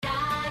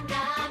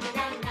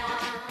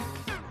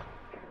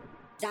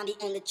Zombie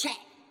on the track.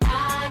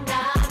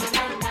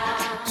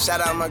 Shout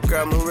out my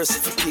girl Marissa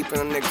for keeping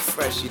a nigga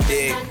fresh, you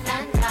dig?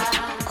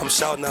 I'm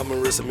shouting out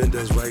Marissa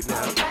Mendez right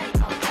now.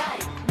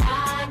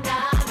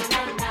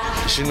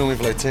 She knew me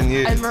for like 10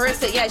 years. And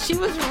Marissa, yeah, she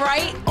was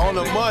right on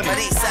the money.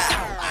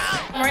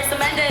 Marissa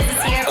Mendez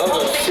is here.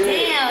 Oh,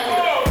 shit.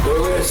 Damn.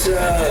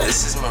 Marissa.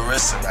 This is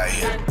Marissa right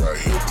here.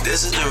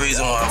 This is the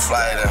reason why I'm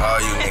flyer than all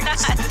you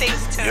niggas.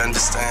 Thanks too. You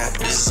understand?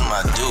 This is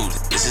my dude.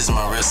 This is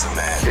Marissa,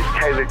 man. It's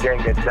Taylor Gang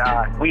and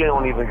Die. We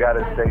don't even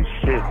gotta say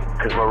shit,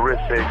 cause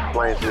Marissa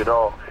explains it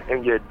all.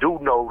 And you do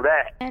know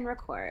that. And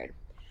record.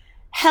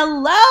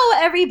 Hello,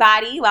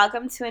 everybody.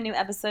 Welcome to a new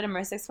episode of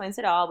Marissa Explains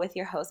It All with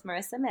your host,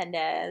 Marissa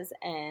Mendez,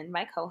 and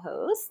my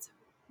co-host,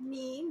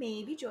 me,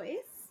 maybe Joyce.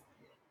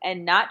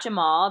 And not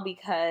Jamal,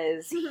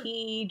 because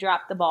he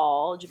dropped the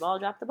ball. Jamal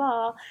dropped the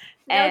ball.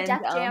 No and,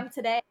 Def Jam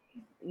today.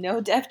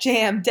 No Def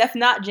Jam. Def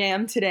not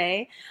Jam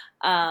today.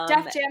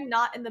 Def Jam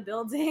not in the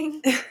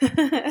building.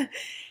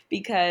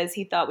 Because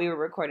he thought we were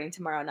recording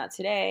tomorrow, not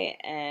today.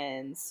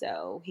 And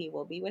so he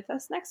will be with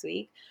us next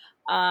week.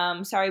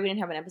 Sorry we didn't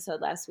have an episode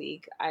last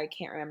week. I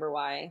can't remember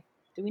why.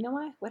 Do we know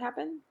why? What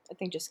happened? I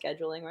think just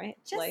scheduling, right?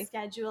 Just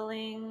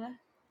scheduling.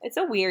 It's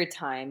a weird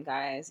time,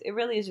 guys. It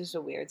really is just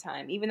a weird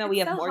time. Even though we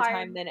have more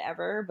time than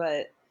ever,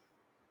 but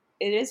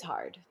it is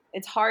hard.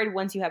 It's hard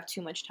once you have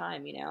too much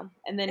time, you know?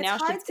 And then now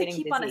shit's getting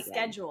busy. It's hard to keep on a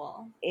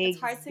schedule. It's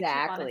hard to keep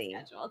on a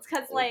schedule. It's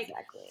because, like,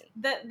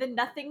 the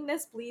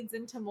nothingness bleeds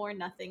into more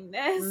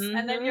nothingness. Mm-hmm.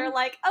 And then you're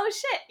like, oh,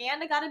 shit,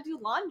 and I gotta do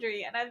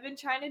laundry. And I've been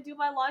trying to do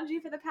my laundry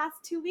for the past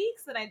 2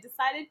 weeks. And I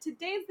decided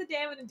today's the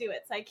day I'm gonna do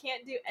it. So I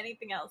can't do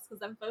anything else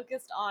because I'm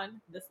focused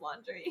on this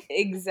laundry.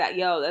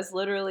 Exactly. Yo, that's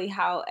literally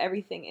how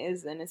everything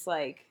is. And it's,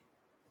 like,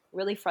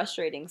 really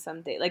frustrating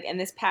some days. Like, and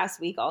this past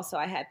week also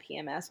I had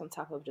PMS on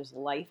top of just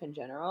life in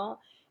general.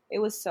 It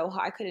was so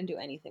hard. I couldn't do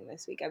anything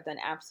this week. I've done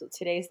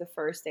today's the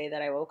first day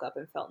that I woke up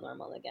and felt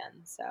normal again.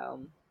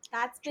 So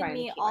that's been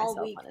me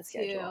all week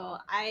too.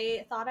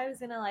 I thought I was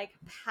going to like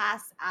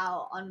pass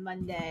out on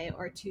Monday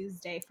or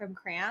Tuesday from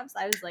cramps.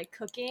 I was like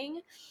cooking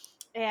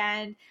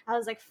and I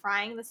was like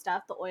frying the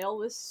stuff. The oil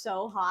was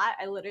so hot.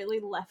 I literally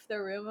left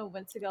the room and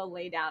went to go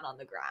lay down on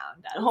the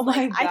ground. Oh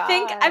my God. I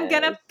think I'm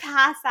going to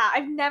pass out.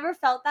 I've never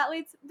felt that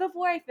way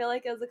before. I feel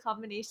like it was a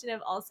combination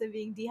of also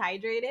being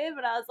dehydrated,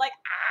 but I was like,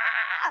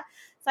 ah!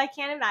 So I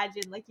can't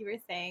imagine, like you were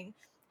saying,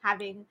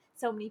 having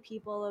so many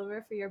people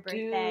over for your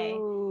birthday.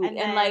 Dude.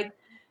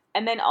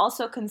 And then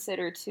also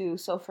consider too,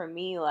 so for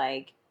me,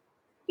 like,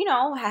 you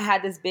know, I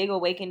had this big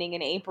awakening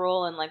in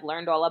April and like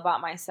learned all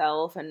about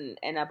myself and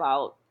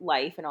about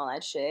life and all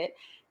that shit.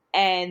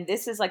 And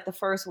this is like the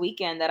first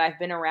weekend that I've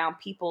been around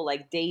people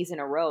like days in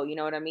a row. You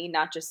know what I mean?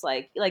 Not just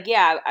like,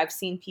 yeah, I've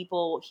seen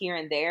people here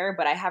and there,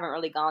 but I haven't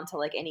really gone to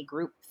like any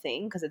group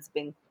thing because it's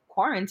been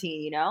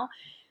quarantine, you know?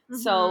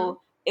 Mm-hmm.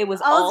 So it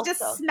was also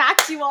just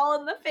smacked you all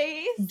in the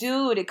face,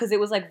 dude, because it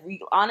was like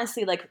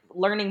honestly like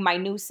learning my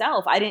new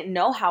self. I didn't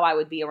know how I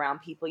would be around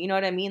people, you know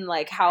what I mean,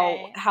 like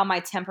how my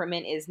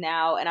temperament is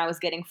now. And I was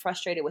getting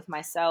frustrated with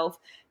myself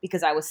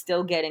because I was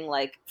still getting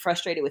like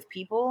frustrated with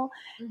people.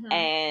 Mm-hmm.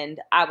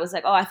 And I was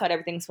like, oh, I thought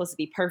everything's supposed to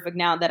be perfect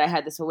now that I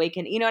had this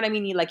awakening, you know what I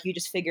mean? You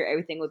just figure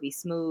everything would be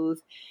smooth.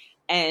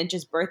 And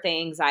just birthday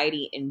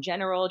anxiety in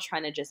general,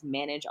 trying to just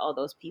manage all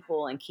those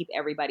people and keep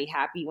everybody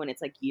happy when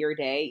it's like your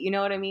day. You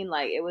know what I mean?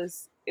 Like it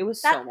was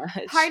so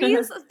much.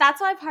 Parties, that's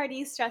why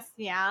parties stress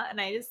me out. And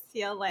I just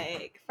feel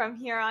like from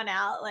here on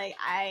out, like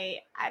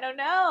I don't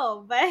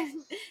know, but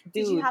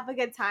did you have a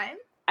good time?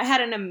 I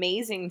had an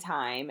amazing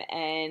time,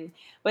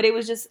 but it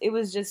was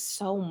just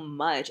so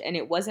much, and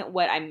it wasn't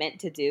what I meant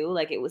to do.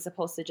 Like it was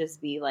supposed to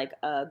just be like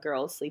a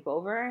girls'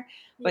 sleepover,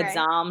 but right.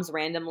 Zoms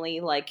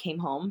randomly like came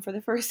home for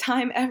the first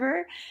time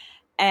ever,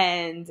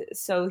 and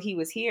so he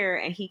was here,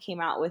 and he came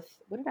out with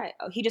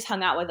he just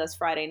hung out with us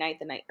Friday night,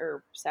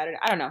 or Saturday,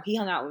 I don't know. He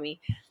hung out with me,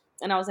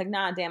 and I was like,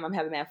 nah, damn, I'm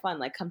having mad fun.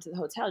 Like, come to the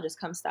hotel, just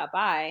come stop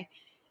by.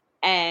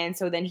 And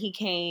so then he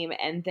came,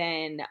 and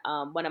then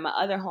one of my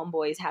other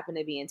homeboys happened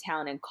to be in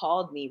town and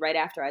called me right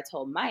after I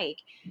told Mike.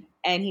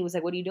 And he was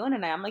like, what are you doing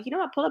tonight? I'm like, you know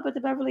what? Pull up at the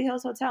Beverly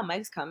Hills Hotel.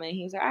 Mike's coming.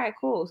 He was like, all right,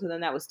 cool. So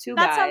then that was two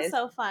guys. That sounds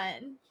so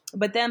fun.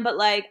 But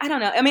like, I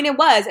don't know. I mean, it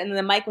was. And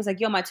then Mike was like,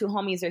 yo, my two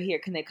homies are here.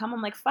 Can they come?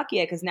 I'm like, fuck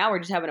yeah. Because now we're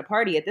just having a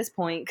party at this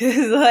point.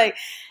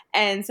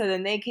 And so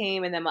then they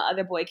came, and then my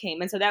other boy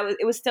came. And so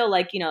it was still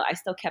like, you know, I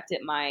still kept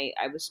it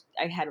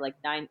I had like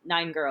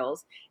nine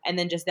girls and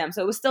then just them.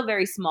 So it was still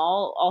very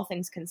small, all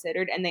things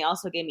considered. And they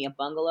also gave me a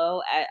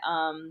bungalow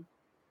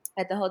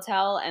at the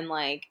hotel. And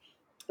like,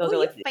 those are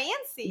like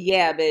fancy.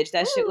 Yeah, bitch.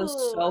 That shit was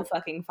so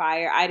fucking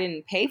fire. I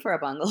didn't pay for a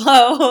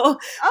bungalow,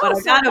 but I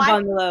got a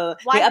bungalow.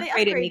 They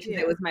upgraded me because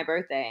it was my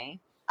birthday.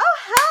 Oh,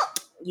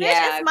 hell. Yeah,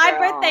 bitch, it's my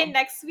birthday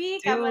next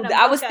week. Dude,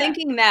 I was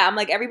thinking that. I'm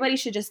like, everybody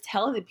should just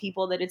tell the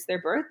people that it's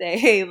their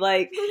birthday.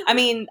 Like, I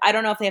mean, I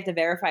don't know if they have to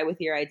verify with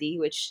your ID,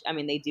 which, I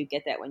mean, they do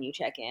get that when you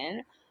check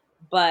in.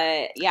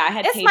 But yeah, I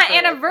had. It's my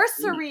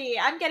anniversary.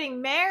 I'm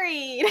getting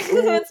married.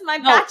 It's my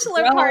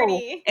bachelor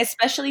party.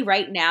 Especially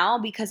right now,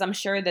 because I'm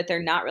sure that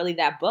they're not really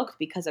that booked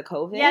because of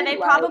COVID. Yeah, they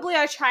probably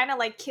are trying to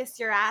like kiss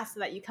your ass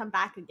so that you come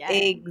back again.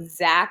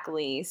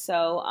 Exactly.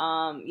 So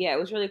yeah, it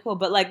was really cool.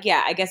 But like,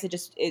 yeah, I guess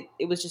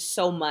it was just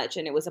so much,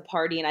 and it was a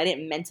party, and I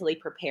didn't mentally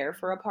prepare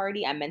for a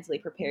party. I mentally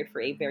prepared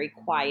for a very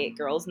quiet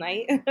girls'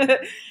 night.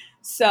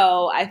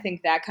 So I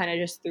think that kind of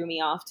just threw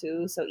me off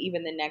too. So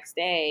even the next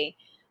day,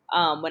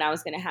 when I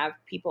was going to have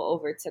people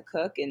over to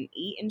cook and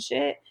eat and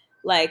shit,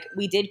 like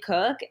we did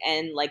cook,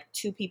 and like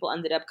 2 people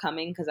ended up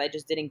coming because I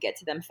just didn't get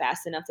to them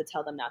fast enough to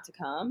tell them not to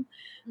come.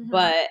 Mm-hmm.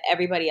 But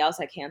everybody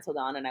else I canceled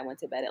on, and I went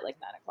to bed at like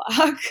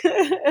 9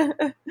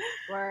 o'clock.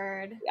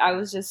 Word. I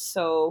was just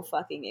so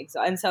fucking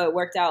exhausted. And so it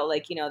worked out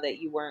like, you know, that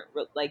you weren't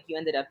like, you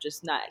ended up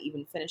just not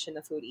even finishing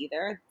the food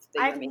either.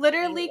 I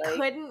literally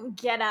couldn't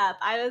get up.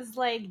 I was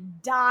like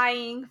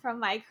dying from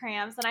my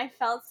cramps, and I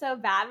felt so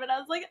bad, but I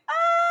was like,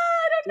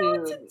 I don't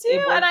know what to do.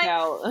 It worked and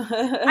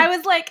out. I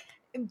was like,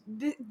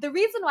 the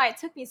reason why it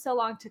took me so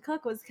long to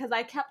cook was because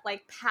I kept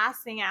like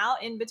passing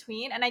out in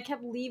between, and I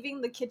kept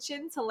leaving the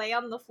kitchen to lay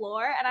on the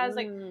floor, and I was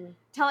like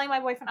telling my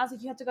boyfriend, I was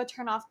like, you have to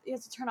turn off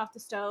the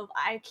stove.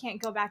 I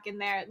can't go back in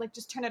there. Like,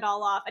 just turn it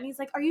all off. And he's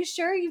like, are you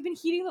sure? You've been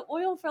heating the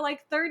oil for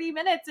like 30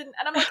 minutes. And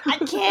I'm like, I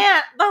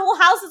can't. The whole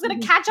house is going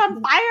to catch on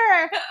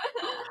fire.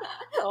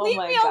 Leave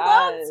me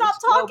alone. Stop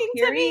talking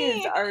to me.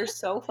 Periods are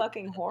so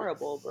fucking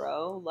horrible,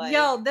 bro. Like,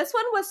 yo, this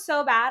one was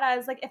so bad. I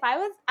was like, if I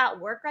was at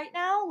work right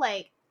now,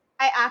 like,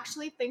 I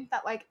actually think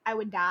that, like, I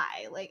would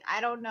die. Like, I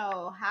don't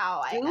know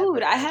how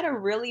I had a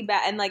really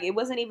bad, and, like, it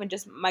wasn't even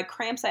just my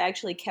cramps I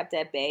actually kept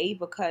at bay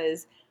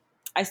because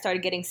I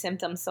started getting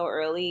symptoms so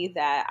early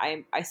that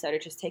I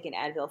started just taking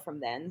Advil from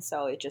then.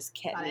 So it just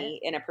kept me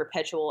in a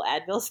perpetual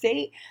Advil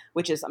state,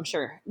 which is, I'm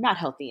sure, not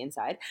healthy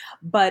inside.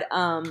 But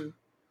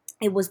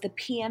it was the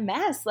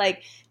PMS,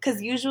 like,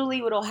 because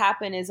usually what'll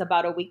happen is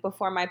about a week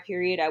before my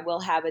period, I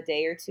will have a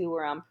day or two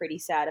where I'm pretty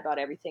sad about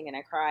everything and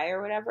I cry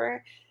or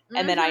whatever.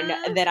 And then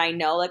I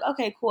know, like,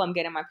 okay, cool, I'm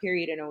getting my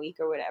period in a week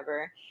or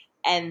whatever.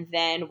 And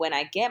then when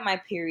I get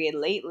my period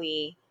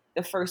lately,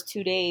 the first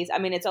 2 days, I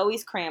mean, it's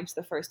always cramps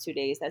the first 2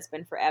 days. That's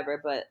been forever.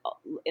 But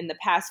in the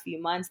past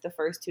few months, the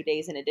first 2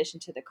 days, in addition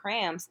to the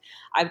cramps,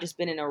 I've just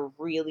been in a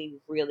really,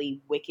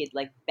 really wicked,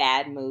 like,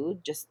 bad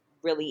mood, just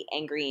really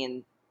angry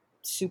and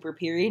super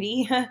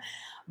periody.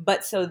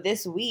 But so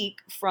this week,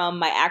 from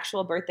my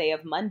actual birthday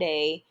of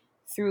Monday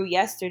through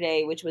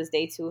yesterday, which was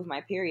day 2 of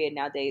my period,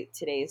 now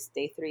today is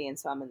day 3, and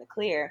so I'm in the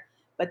clear.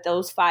 But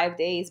those 5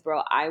 days,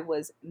 bro, I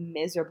was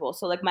miserable.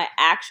 So like my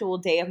actual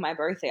day of my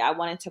birthday, I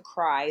wanted to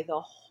cry the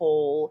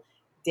whole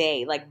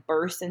day, like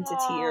burst into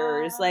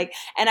tears, like,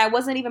 and I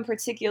wasn't even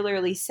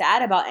particularly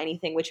sad about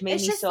anything, which made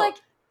me so like,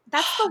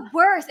 that's the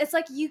worst. It's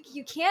like you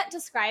can't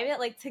describe it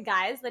like to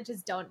guys that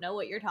just don't know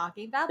what you're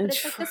talking about, but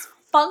it's like this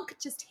funk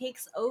just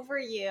takes over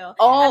you.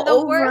 All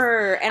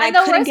over. And I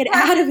couldn't get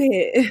out of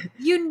it.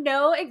 You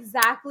know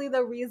exactly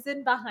the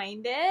reason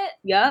behind it.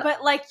 Yeah.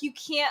 But like you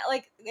can't,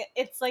 like,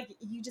 it's like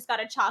you just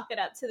gotta chalk it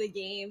up to the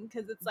game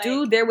because it's like,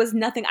 dude, there was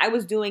nothing. I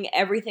was doing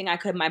everything I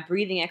could. My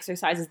breathing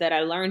exercises that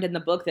I learned in the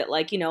book that,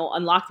 like, you know,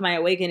 unlocked my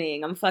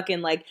awakening. I'm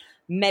fucking like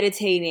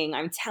meditating.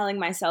 I'm telling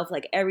myself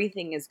like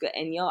everything is good.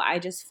 And yo, I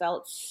just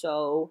felt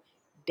so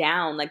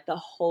down like the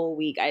whole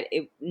week.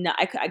 I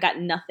got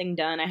nothing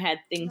done. I had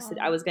things that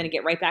I was going to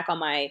get right back on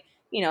my,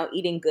 you know,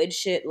 eating good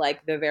shit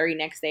like the very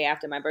next day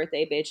after my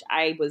birthday, bitch.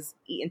 I was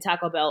eating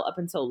Taco Bell up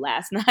until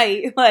last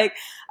night. Like,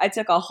 I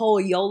took a whole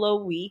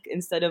YOLO week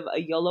instead of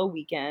a YOLO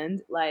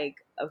weekend, like,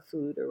 of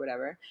food or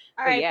whatever.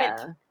 All right, yeah.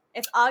 But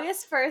it's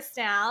August 1st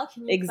now.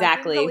 Can you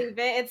exactly believe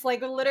it? It's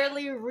like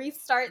literally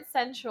restart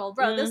central.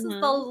 Bro, this is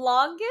the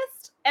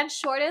longest and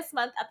shortest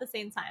month at the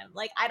same time.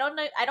 Like, I don't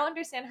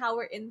understand how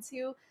we're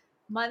into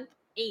month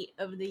 8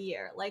 of the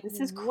year. Like,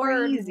 this is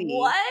crazy.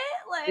 What?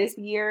 Like, this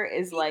year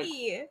is like,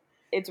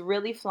 it's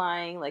really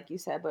flying, like you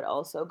said, but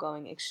also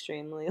going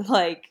extremely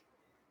like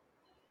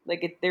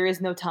there is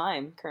no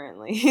time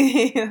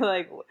currently.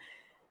 Like,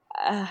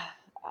 I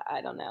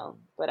don't know,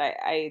 but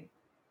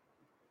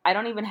I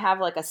don't even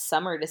have like a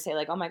summer to say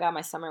like, oh my god,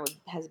 my summer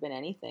has been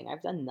anything.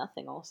 I've done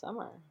nothing all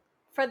summer.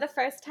 For the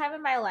first time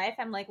in my life,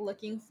 I'm like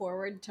looking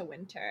forward to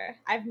winter.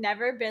 I've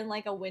never been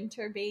like a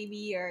winter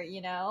baby, or,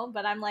 you know,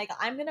 but I'm like,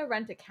 I'm going to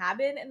rent a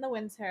cabin in the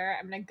winter.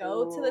 I'm going to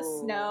go to the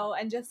snow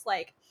and just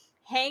like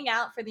hang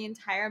out for the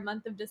entire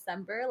month of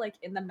December, like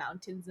in the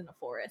mountains in a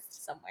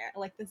forest somewhere.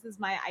 Like, this is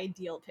my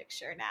ideal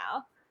picture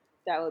now.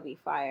 That would be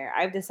fire.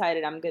 I've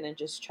decided I'm going to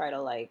just try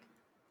to like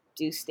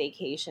do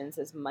staycations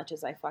as much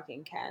as I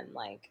fucking can.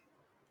 Like,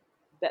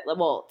 that,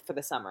 well, for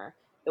the summer,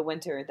 the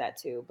winter, that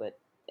too, but,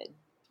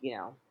 you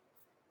know,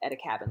 at a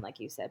cabin,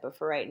 like you said. But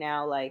for right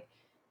now, like,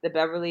 the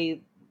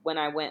Beverly when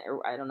I went,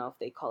 or I don't know if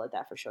they call it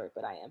that for short,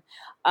 but I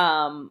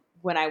am.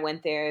 When I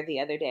went there the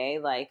other day,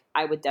 like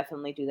I would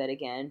definitely do that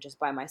again, just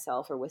by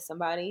myself or with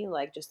somebody,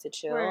 like just to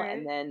chill. Right.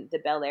 And then the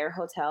Bel Air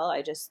Hotel,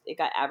 it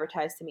got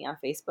advertised to me on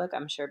Facebook.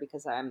 I'm sure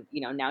because I'm,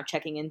 now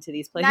checking into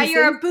these places. Now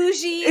you're a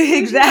bougie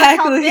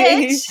exactly,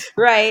 bitch.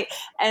 Right?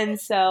 And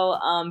so,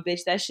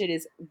 bitch, that shit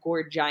is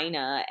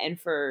gorgina, and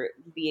for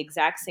the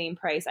exact same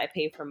price I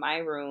paid for my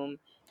room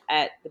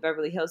at the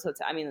Beverly Hills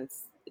Hotel. I mean,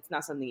 it's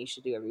not something you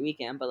should do every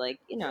weekend, but like,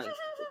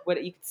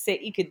 what you could say,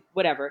 you could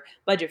whatever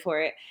budget for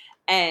it.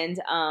 And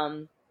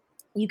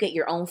you get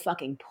your own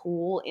fucking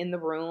pool in the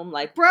room.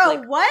 Like,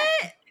 bro,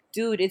 what?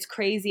 Dude, it's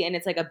crazy. And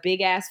it's like a big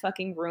ass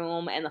fucking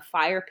room and the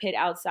fire pit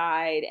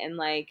outside. And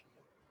like,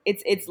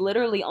 it's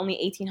literally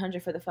only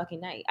 $1,800 for the fucking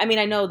night. I mean,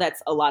 I know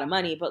that's a lot of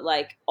money, but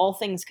like all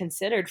things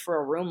considered for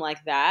a room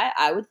like that,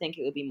 I would think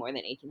it would be more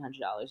than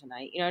 $1,800 a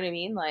night. You know what I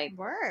mean? Like,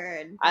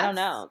 word. I don't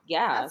know.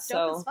 Yeah. That's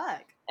dope as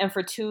fuck. And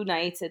for 2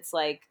 nights, it's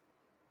like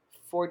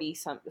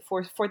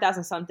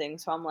 4,000 something.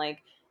 So I'm like,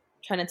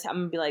 I'm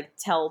gonna be like,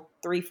 tell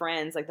 3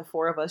 friends, like the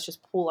 4 of us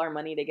just pool our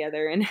money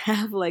together and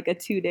have like a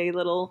 2-day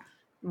little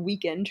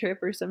weekend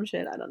trip or some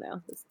shit. I don't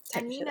know.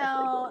 And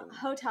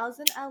hotels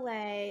in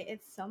LA,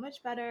 it's so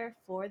much better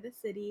for the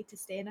city to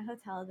stay in a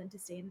hotel than to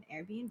stay in an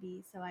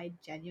Airbnb. So I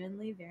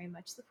genuinely very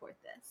much support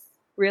this.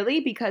 Really?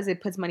 Because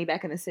it puts money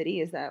back in the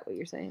city? Is that what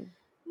you're saying?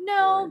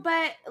 No,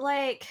 but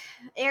like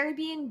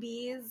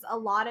Airbnbs, a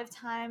lot of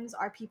times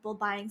are people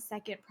buying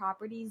second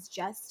properties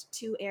just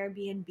to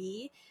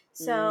Airbnb.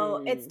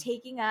 So it's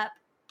taking up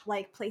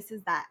like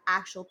places that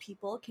actual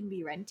people can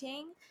be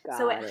renting.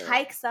 So it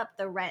hikes up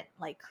the rent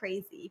like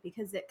crazy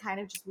because it kind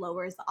of just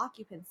lowers the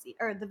occupancy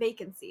or the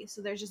vacancy.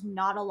 So there's just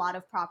not a lot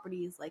of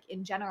properties like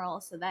in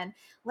general. So then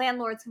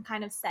landlords can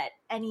kind of set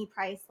any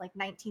price like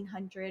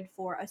 $1,900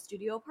 for a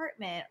studio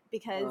apartment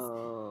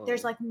because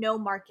there's like no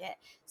market.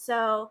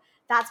 So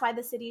that's why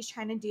the city is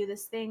trying to do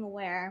this thing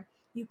where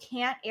you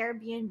can't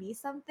Airbnb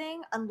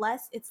something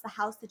unless it's the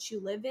house that you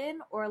live in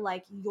or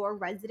like your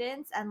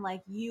residence and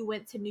like you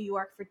went to New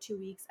York for 2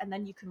 weeks and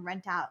then you can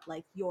rent out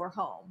like your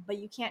home. But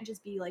you can't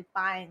just be like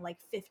buying like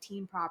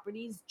 15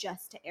 properties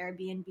just to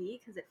Airbnb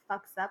because it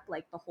fucks up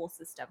like the whole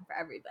system for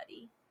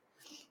everybody.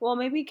 Well,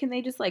 maybe can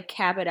they just like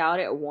cap it out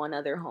at one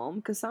other home?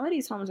 Because some of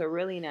these homes are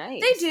really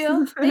nice. They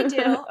do.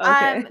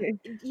 Okay.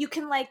 You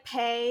can like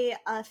pay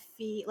a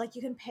fee, like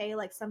you can pay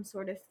like some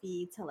sort of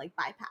fee to like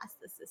bypass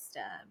the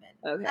system.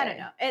 And I don't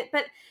know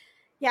but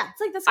yeah, it's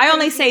like this. I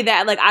only say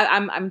that like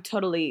I'm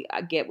totally,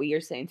 I get what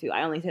you're saying too.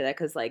 I only say that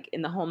because like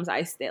in the homes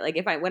I stay,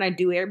 like when I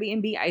do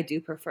Airbnb, I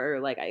do prefer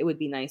like it would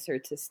be nicer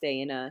to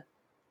stay in a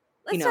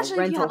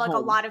especially if you have like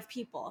home. A lot of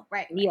people,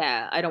 right?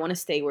 Yeah, I don't want to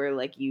stay where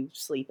like you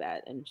sleep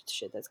at and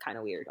shit. That's kind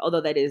of weird.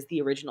 Although that is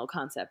the original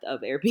concept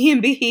of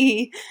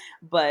Airbnb,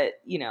 but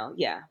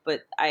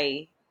but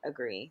I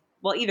agree.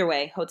 Well, either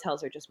way,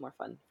 hotels are just more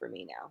fun for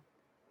me now.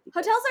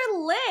 Hotels are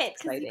lit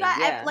because you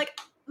got like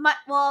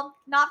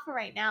not for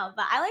right now,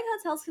 but I like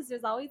hotels because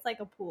there's always like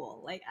a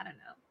pool. Like I don't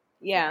know.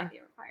 Yeah,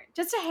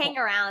 just to hang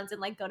around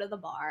and like go to the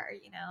bar,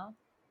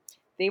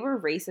 They were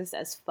racist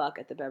as fuck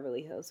at the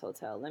Beverly Hills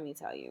Hotel, let me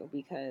tell you,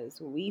 because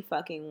we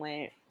fucking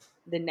went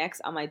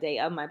on my day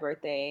of my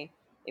birthday.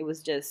 It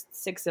was just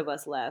 6 of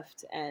us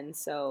left. And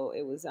so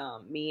it was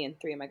me and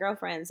 3 of my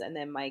girlfriends and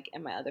then Mike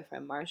and my other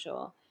friend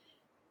Marshall.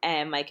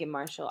 And Mike and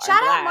Marshall are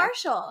Shout Black. out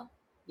Marshall.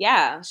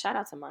 Yeah, shout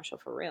out to Marshall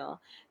for real.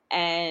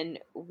 And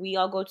we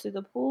all go to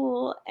the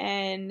pool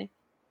and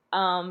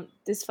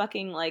this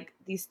fucking like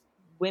these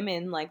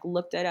women like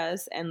looked at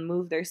us and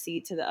moved their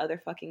seat to the other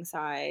fucking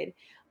side.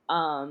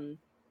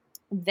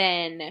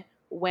 Then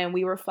when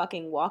we were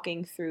fucking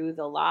walking through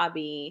the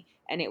lobby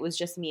and it was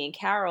just me and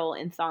Carol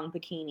in thong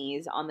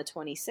bikinis on the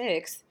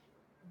 26th,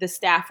 the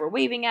staff were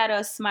waving at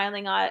us,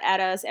 smiling at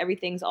us.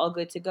 Everything's all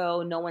good to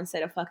go. No one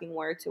said a fucking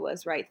word to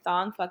us, right?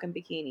 Thong fucking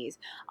bikinis.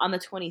 On the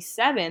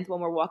 27th, when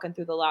we're walking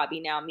through the lobby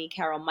now, me,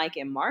 Carol, Mike,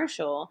 and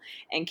Marshall,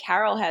 and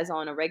Carol has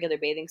on a regular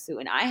bathing suit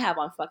and I have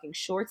on fucking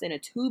shorts and a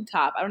tube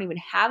top. I don't even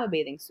have a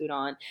bathing suit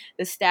on.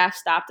 The staff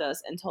stopped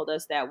us and told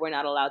us that we're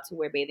not allowed to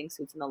wear bathing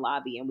suits in the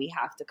lobby and we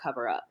have to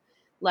cover up.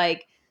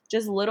 Like,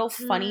 just little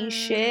funny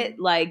shit.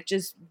 Like,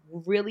 just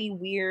really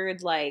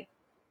weird. Like,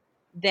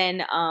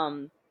 then,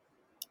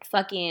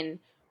 fucking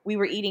we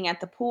were eating at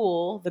the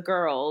pool, the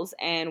girls,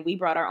 and we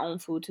brought our own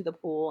food to the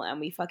pool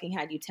and we fucking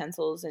had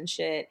utensils and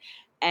shit,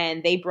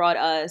 and they brought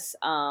us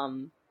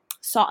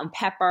salt and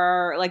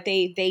pepper, like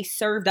they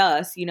served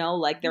us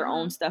like their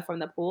own stuff from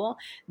the pool.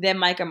 Then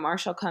Mike and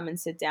Marshall come and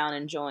sit down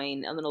and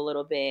join a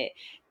little bit,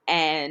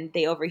 and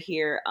they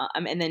overhear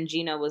and then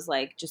Gina was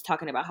like just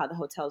talking about how the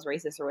hotel's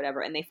racist or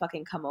whatever, and they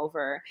fucking come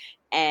over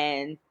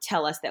and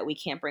tell us that we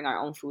can't bring our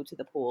own food to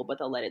the pool, but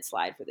they'll let it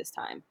slide for this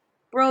time.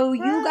 Bro,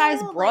 you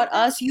guys brought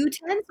us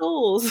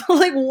utensils.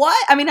 Like,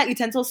 what? I mean, not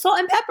utensils, salt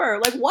and pepper.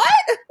 Like, what?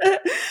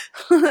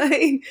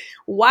 Like,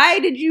 why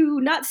did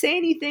you not say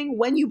anything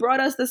when you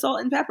brought us the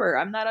salt and pepper?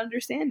 I'm not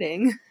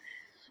understanding.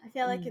 I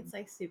feel like it's,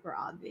 like, super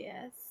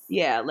obvious.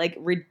 Yeah, like,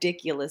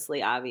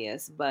 ridiculously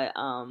obvious. But,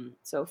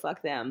 so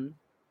fuck them.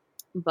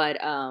 But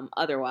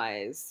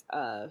otherwise,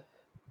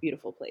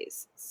 beautiful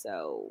place.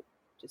 So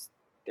just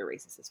they're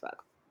racist as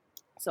fuck.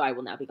 So I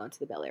will now be going to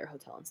the Bel Air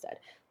Hotel instead,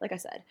 like I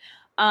said.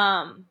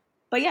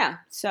 But yeah,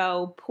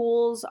 so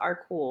pools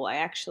are cool. I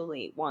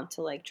actually want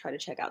to like try to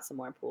check out some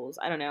more pools.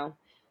 I don't know.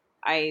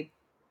 I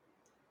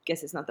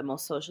guess it's not the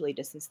most socially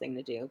distanced thing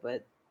to do,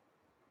 but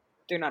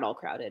they're not all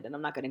crowded, and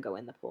I'm not going to go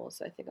in the pool,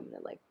 so I think I'm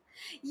going to like...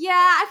 Yeah,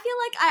 I feel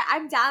like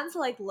I'm down to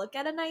like look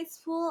at a nice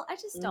pool. I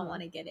just don't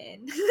want to get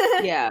in.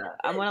 Yeah,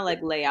 I want to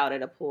like lay out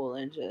at a pool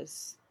and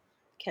just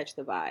catch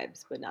the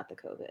vibes, but not the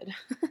COVID.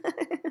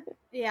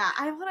 Yeah,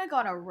 I want to go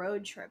on a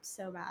road trip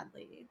so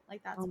badly.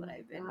 Like that's what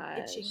I've been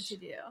itching to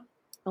do.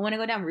 I want to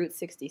go down Route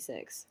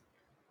 66.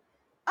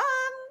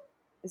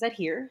 Is that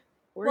here?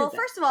 Well,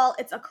 first of all,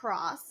 it's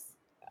across.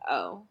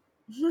 Oh.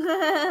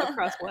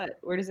 Across what?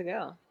 Where does it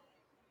go?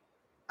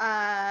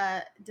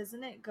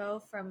 Doesn't it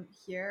go from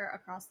here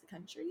across the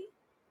country?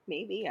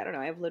 Maybe. I don't know.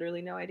 I have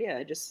literally no idea.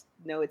 I just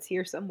know it's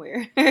here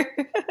somewhere.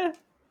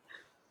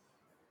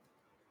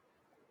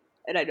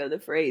 And I know the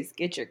phrase,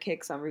 get your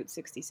kicks on Route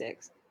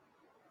 66.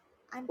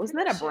 Wasn't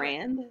that a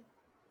brand?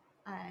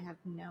 I have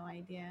no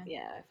idea.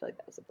 Yeah, I feel like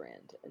that was a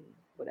brand and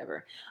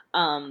whatever.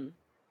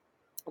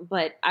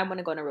 But I want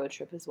to go on a road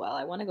trip as well.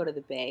 I want to go to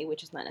the Bay,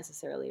 which is not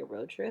necessarily a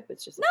road trip.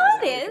 It's just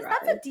it is.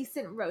 That's a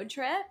decent road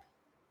trip.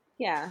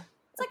 Yeah.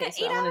 It's like an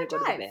 8-hour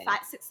drive.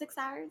 6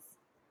 hours.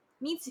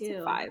 Me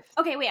too. 5.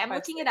 Okay, wait. I'm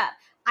looking it up.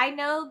 I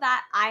know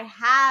that I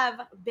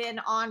have been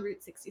on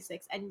Route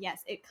 66, and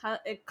yes, it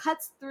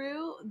cuts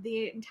through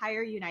the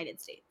entire United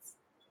States.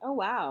 Oh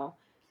wow!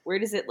 Where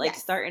does it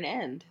start and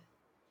end?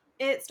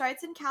 It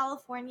starts in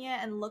California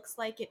and looks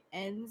like it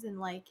ends in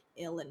like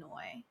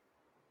Illinois.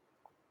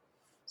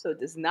 So it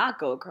does not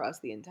go across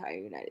the entire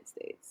United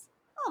States.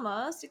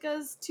 Almost. It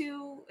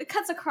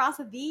cuts across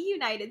the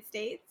United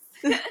States.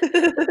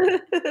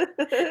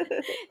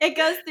 It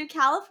goes through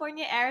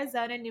California,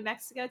 Arizona, New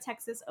Mexico,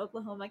 Texas,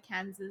 Oklahoma,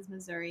 Kansas,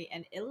 Missouri,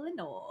 and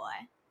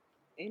Illinois.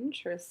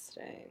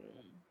 Interesting.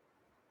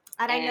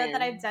 And I know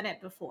that I've done it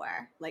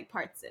before, like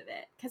parts of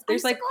it. Because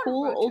there's like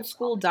cool old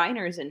school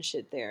diners and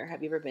shit there.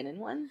 Have you ever been in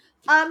one?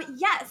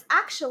 Yes,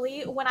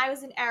 actually, when I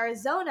was in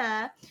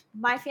Arizona,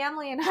 my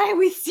family and I,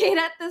 we stayed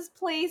at this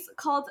place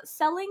called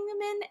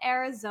Seligman,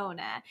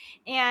 Arizona.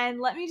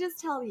 And let me just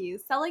tell you,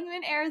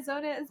 Seligman,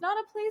 Arizona is not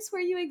a place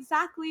where you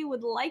exactly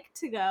would like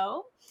to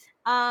go.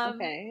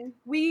 Okay.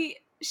 We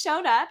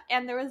showed up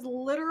and there was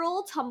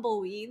literal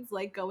tumbleweeds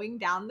like going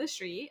down the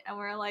street, and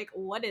we're like,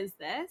 what is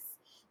this?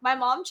 My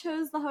mom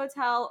chose the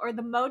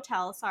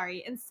motel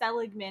in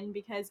Seligman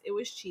because it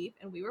was cheap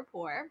and we were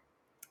poor.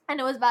 And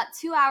it was about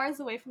 2 hours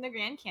away from the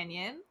Grand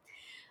Canyon.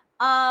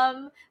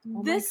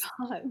 This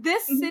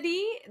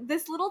city,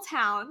 this little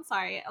town,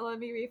 let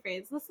me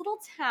rephrase. This little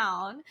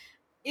town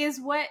is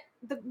what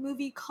the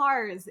movie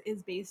Cars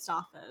is based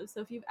off of.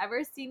 So if you've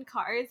ever seen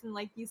Cars and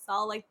like you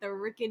saw like the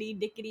rickety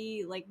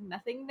dickety like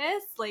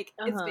nothingness, like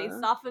it's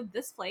based off of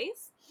this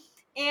place.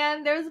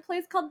 And there was a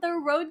place called the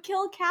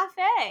Roadkill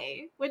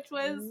Cafe, which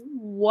was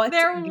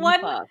their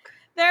little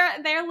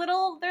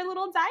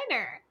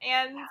diner.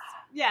 And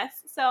yes,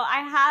 so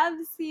I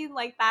have seen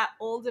like that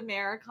old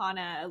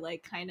Americana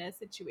like kind of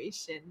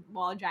situation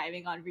while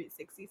driving on Route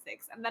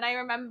 66. And then I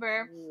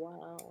remember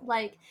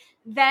like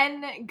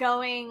then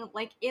going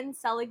like in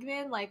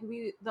Seligman, like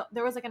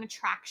there was like an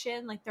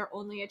attraction, like their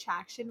only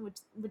attraction,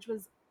 which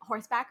was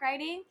horseback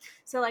riding.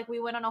 So like we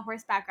went on a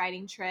horseback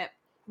riding trip,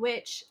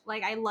 which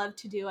like I loved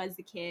to do as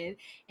a kid,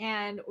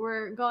 and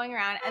we're going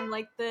around and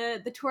like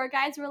the tour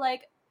guides were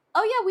like,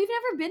 oh yeah, we've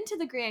never been to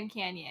the Grand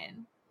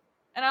Canyon.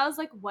 And I was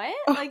like, what?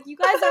 Like you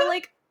guys are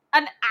like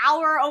an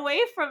hour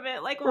away from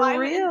it. Like why? For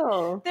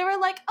real? They were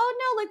like, oh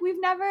no, like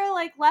we've never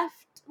like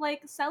left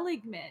like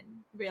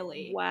Seligman,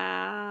 really.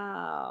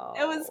 Wow.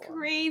 It was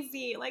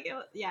crazy. Like it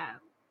was, yeah.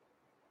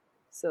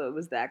 So it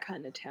was that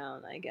kind of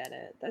town. I get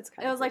it. That's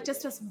kind of. It was like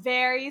just this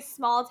very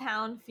small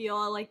town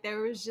feel. Like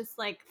there was just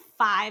like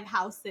 5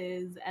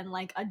 houses and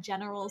like a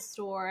general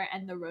store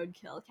and the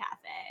Roadkill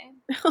Cafe.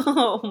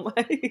 Oh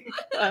my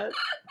god!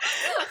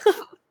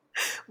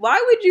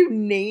 Why would you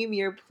name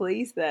your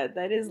place that?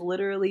 That is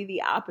literally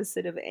the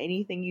opposite of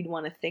anything you'd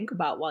want to think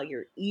about while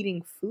you're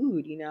eating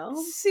food. You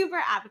know,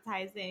 super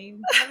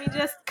appetizing. Let me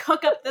just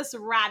cook up this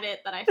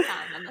rabbit that I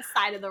found on the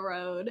side of the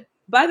road.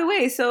 By the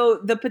way, so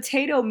the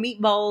potato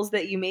meatballs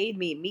that you made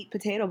me, meat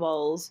potato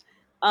balls,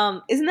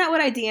 isn't that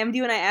what I DM'd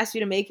you and I asked you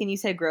to make and you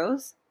said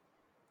gross?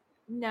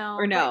 No.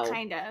 Or no?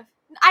 Kind of.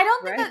 I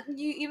don't think that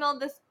you emailed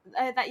this,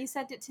 that you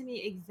sent it to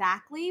me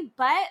exactly,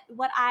 but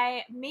what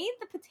I made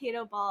the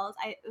potato balls,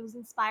 it was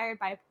inspired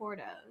by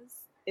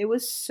Porto's. It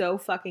was so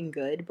fucking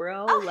good,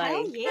 bro. Oh, like,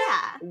 hell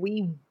yeah.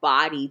 We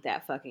bodied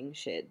that fucking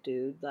shit,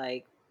 dude.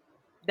 Like,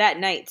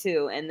 that night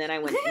too, and then I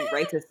went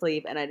right to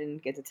sleep, and I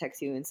didn't get to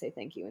text you and say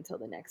thank you until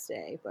the next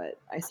day. But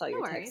I saw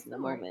your text in the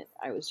moment.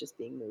 I was just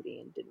being moody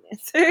and didn't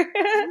answer,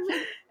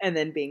 and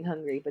then being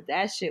hungry. But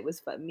that shit was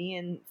fun. Me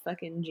and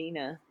fucking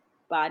Gina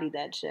bodied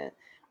that shit.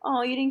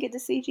 Oh, you didn't get to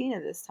see Gina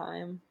this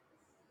time.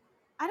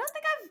 I don't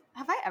think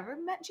Have I ever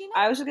met Gina?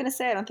 I was just gonna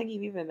say, I don't think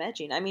you've even met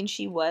Gina. I mean,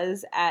 she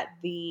was at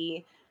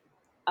the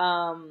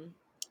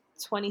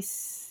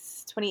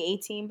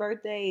 2018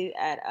 birthday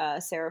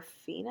at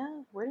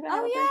Serafina. Where did I have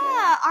a birthday?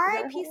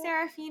 R.I.P.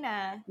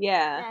 Serafina.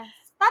 Yeah. Yes.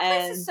 That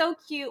place is so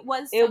cute.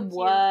 It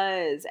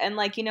was. And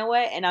like, you know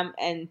what?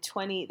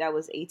 That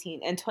was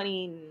 18 and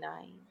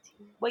 2019.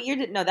 What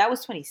year no, that was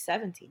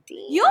 2017. Damn.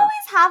 You always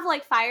have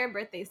like fire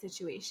birthday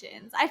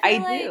situations. I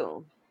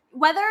do.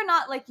 Whether or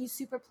not like you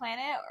super plan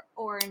it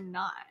or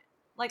not.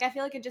 Like I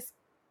feel like it just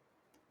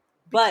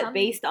But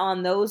based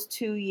on those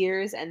 2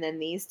 years and then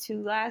these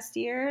 2 last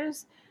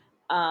years,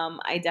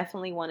 I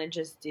definitely want to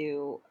just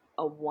do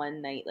a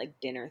one night like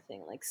dinner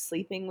thing. Like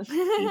sleeping with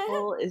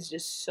people is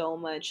just so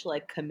much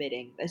like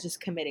committing. It's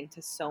just committing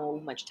to so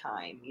much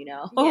time, you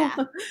know?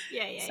 Yeah.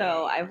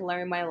 So I've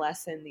learned my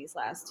lesson these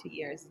last 2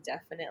 years,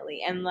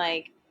 definitely. And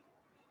like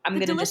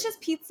the delicious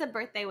pizza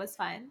birthday was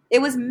fun.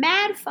 It was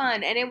mad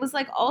fun, and it was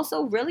like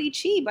also really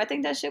cheap. I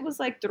think that shit was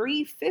like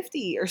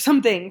 $3.50 or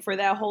something for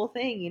that whole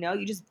thing. You know,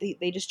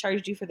 they just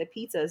charged you for the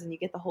pizzas, and you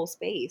get the whole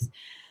space.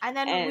 And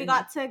then we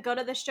got to go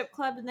to the strip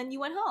club, and then you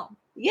went home.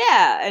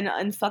 Yeah,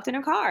 and fucked in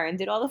her car and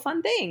did all the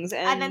fun things,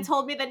 and then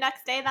told me the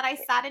next day that I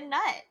sat in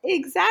nut.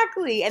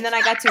 Exactly, and then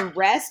I got to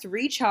rest,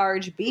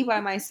 recharge, be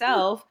by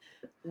myself,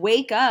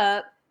 wake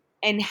up.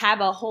 And have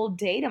a whole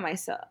day to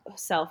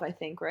myself, I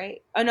think,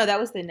 right? Oh, no, that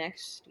was the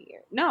next year.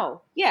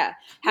 No, yeah.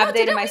 Have a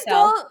day to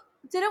myself.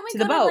 Didn't we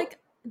go to, like,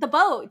 the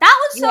boat? That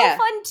was so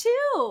fun,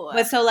 too.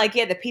 But so, like,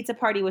 yeah, the pizza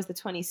party was the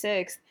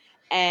 26th,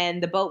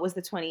 and the boat was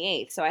the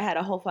 28th. So I had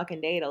a whole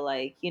fucking day to,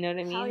 like, you know what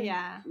I mean? Oh,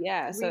 yeah.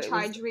 Yeah. So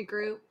recharge,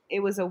 regroup.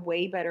 It was a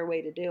way better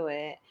way to do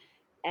it.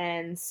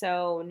 And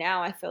so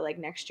now I feel like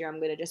next year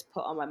I'm going to just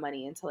put all my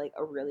money into, like,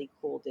 a really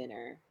cool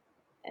dinner.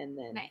 And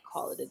then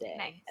call it a day.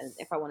 Nice. And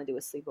if I want to do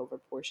a sleepover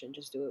portion,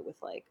 just do it with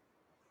like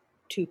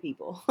 2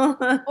 people. or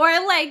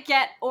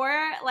get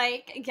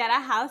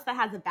a house that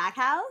has a back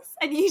house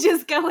and you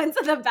just go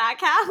into the back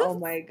house. Oh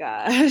my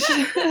gosh.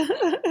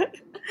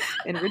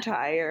 And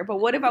retire. But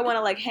what if I want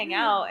to like hang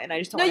out and I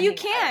just don't No, you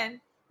can.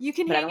 You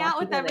can hang out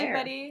with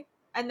everybody. There.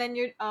 And then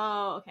you're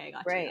okay,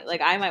 gotcha. Right. Gotcha.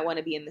 Like I might want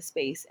to be in the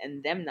space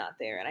and them not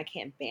there, and I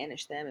can't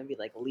banish them and be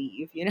like,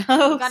 leave, you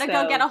know? You gotta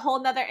go get a whole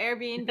nother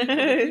Airbnb for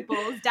the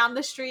peoples down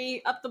the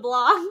street, up the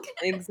block.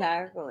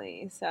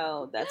 Exactly.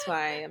 So that's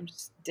why I'm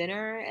just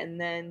dinner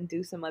and then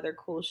do some other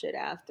cool shit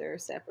after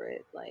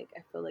separate. Like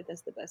I feel like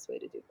that's the best way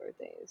to do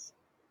birthdays.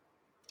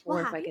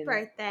 Well, happy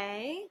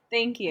birthday.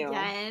 Thank you.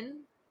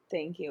 Again.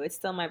 Thank you. It's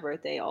still my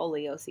birthday. All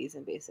Leo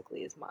season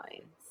basically is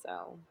mine.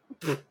 So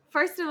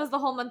first it was the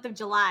whole month of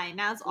July.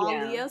 Now it's all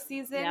Leo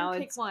season. Now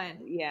pick one.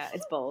 Yeah,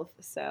 it's both.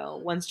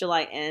 So once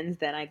July ends,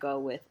 then I go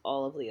with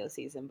all of Leo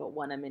season. But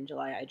when I'm in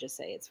July, I just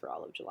say it's for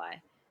all of July.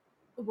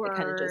 Word. It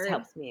kind of just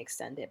helps me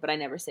extend it. But I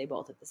never say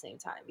both at the same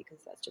time because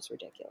that's just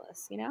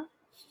ridiculous, you know?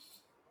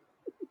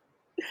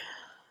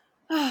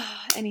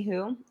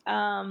 Anywho,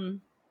 I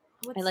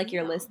like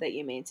your list that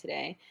you made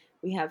today.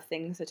 We have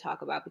things to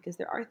talk about because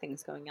there are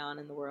things going on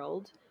in the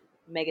world.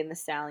 Megan Thee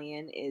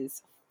Stallion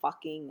is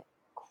fucking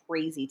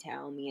crazy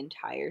town, the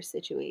entire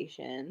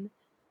situation.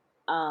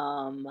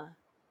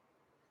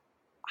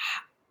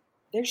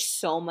 There's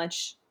so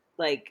much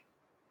like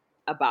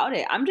about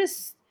it. I'm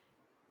just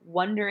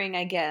wondering,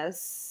 I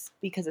guess,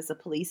 because it's a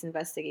police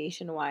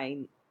investigation, why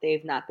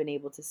they've not been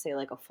able to say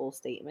like a full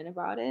statement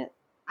about it.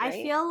 Right?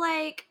 I feel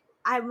like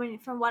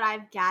from what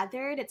I've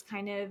gathered, it's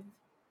kind of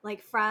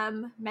like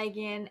from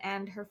Megan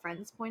and her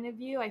friend's point of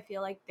view, I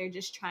feel like they're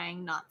just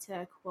trying not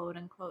to quote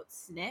unquote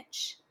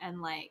snitch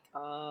and like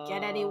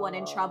get anyone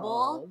in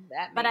trouble.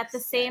 But at the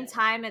same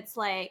time, it's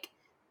like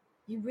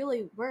you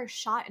really were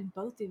shot in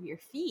both of your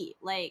feet.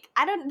 Like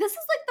this is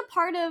like the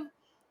part of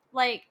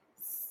like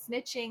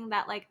snitching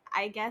that like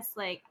I guess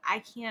like I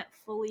can't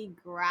fully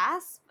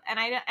grasp. And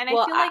I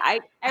feel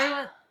like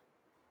everyone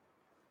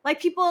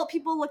like people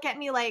look at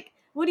me like,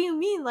 what do you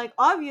mean? Like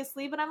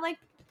obviously, but I'm like,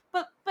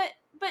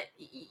 but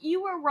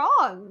you were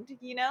wronged,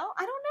 you know?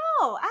 I don't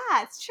know.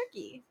 It's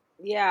tricky.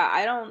 Yeah,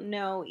 I don't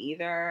know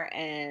either.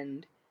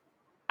 And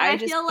I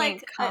just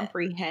can't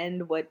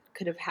comprehend what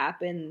could have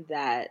happened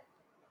that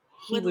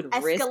he would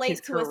risk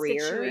his career. A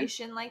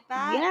situation like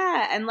that.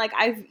 Yeah, and like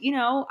I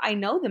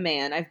know the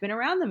man. I've been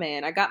around the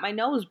man. I got my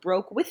nose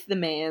broke with the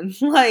man.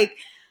 Like,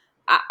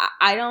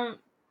 I don't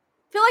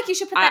feel like you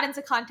should put that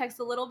into context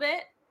a little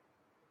bit.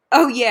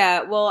 Oh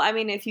yeah, well, I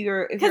mean,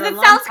 because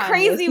it sounds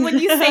crazy when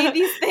you say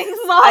these things.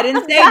 I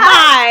didn't say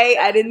bye.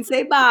 I didn't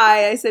say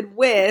bye. I said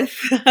with.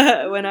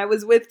 When I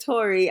was with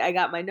Tori, I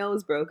got my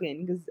nose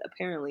broken because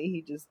apparently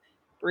he just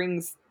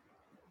brings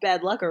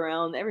bad luck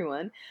around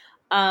everyone.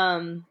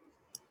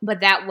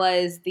 But that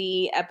was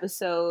the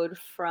episode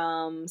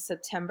from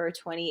September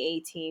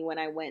 2018 when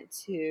I went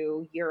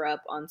to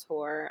Europe on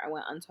tour. I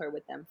went on tour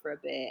with them for a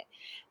bit,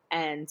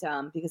 and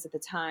because at the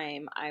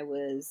time I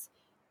was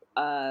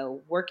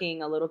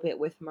working a little bit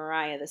with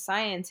Mariah the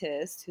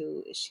scientist,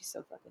 she's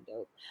so fucking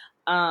dope,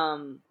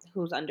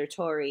 who's under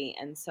Tori,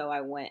 and so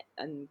I went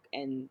and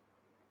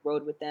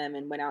rode with them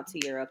and went out to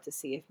Europe to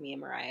see if me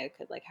and Mariah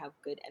could like have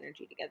good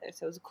energy together.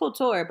 So it was a cool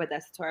tour, but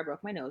that's the tour I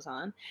broke my nose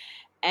on.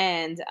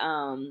 And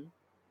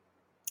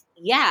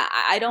yeah,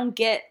 I don't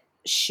get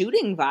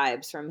shooting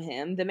vibes from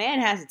him. The man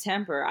has a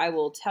temper, I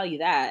will tell you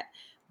that.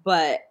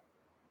 But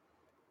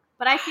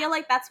I feel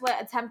like that's what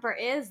a temper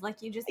is.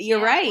 Like, you just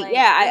you're right. Like,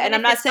 yeah, and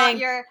I'm not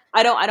saying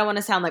I don't want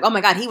to sound like, oh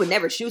my God, he would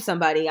never shoot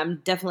somebody.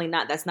 I'm definitely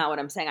not. That's not what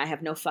I'm saying. I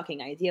have no fucking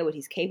idea what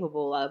he's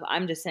capable of.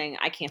 I'm just saying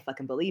I can't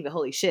fucking believe it.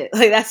 Holy shit!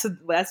 Like that's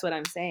what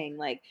I'm saying.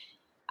 Like,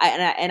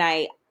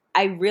 I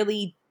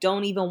really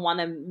don't even want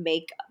to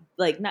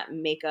not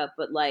make up,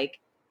 but like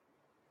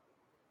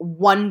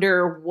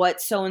wonder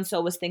what so-and-so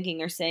was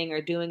thinking or saying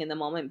or doing in the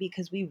moment,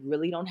 because we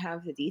really don't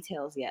have the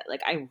details yet. Like,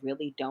 I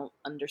really don't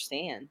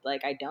understand.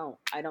 Like, I don't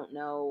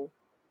know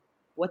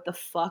what the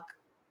fuck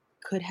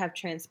could have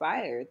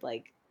transpired.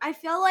 Like, I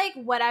feel like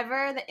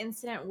whatever the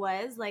incident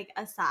was, like,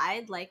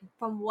 aside, like,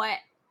 from what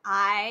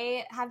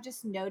I have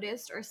just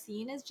noticed or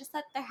seen is just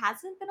that there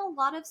hasn't been a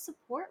lot of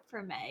support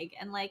for Meg.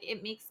 And, like,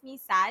 it makes me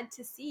sad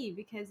to see,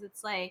 because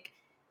it's like,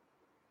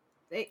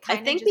 I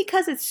think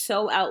because it's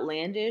so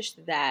outlandish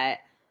that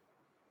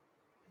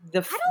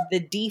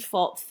the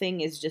default thing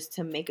is just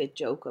to make a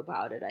joke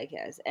about it, I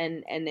guess.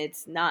 And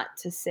it's not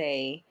to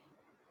say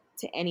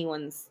to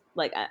anyone's,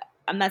 like,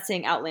 I'm not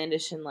saying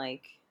outlandish and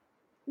like,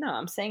 no,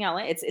 I'm saying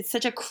outlandish. It's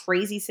such a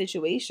crazy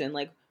situation.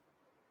 Like,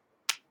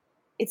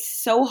 it's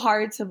so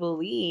hard to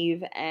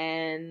believe.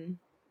 And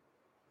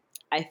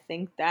I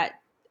think that,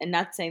 and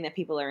not saying that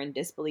people are in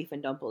disbelief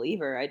and don't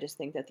believe her, I just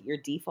think that your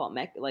default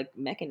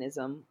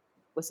mechanism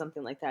with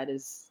something like that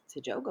is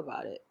to joke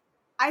about it.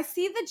 I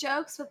see the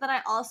jokes, but then I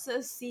also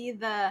see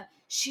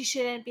she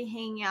shouldn't be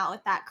hanging out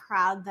with that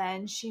crowd.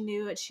 Then she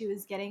knew what she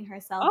was getting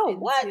herself into.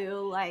 What?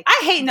 Like,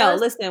 I hate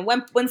listen,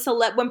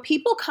 when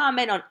people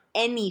comment on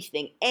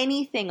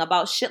anything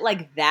about shit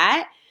like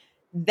that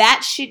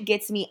shit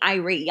gets me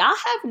irate. Y'all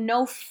have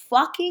no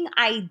fucking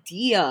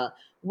idea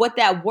what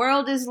that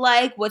world is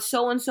like, what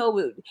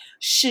so-and-so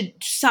should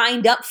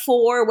signed up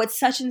for, what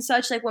such and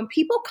such. Like, when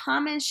people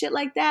comment shit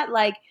like that,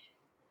 like,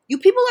 you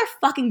people are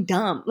fucking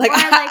dumb. Like,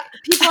 or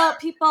like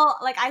people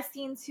like I've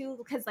seen too,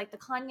 because like the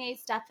Kanye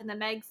stuff and the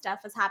Meg stuff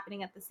was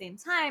happening at the same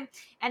time,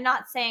 and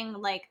not saying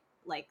like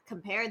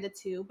compare the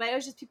two, but it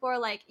was just people are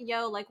like,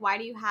 yo, like, why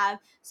do you have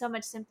so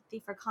much sympathy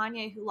for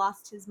Kanye, who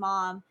lost his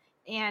mom,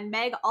 and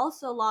Meg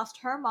also lost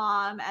her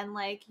mom, and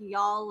like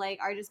y'all like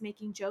are just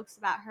making jokes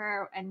about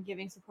her and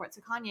giving support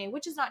to Kanye,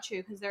 which is not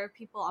true, because there are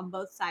people on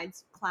both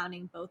sides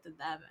clowning both of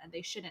them, and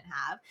they shouldn't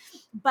have.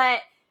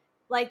 But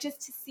like, just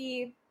to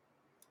see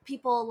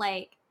people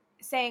like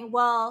saying,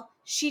 well,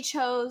 she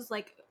chose,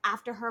 like,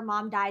 after her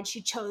mom died,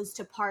 she chose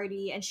to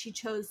party and she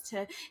chose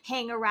to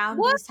hang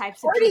around these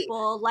types of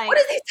people. Like, what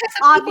are these types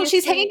of people?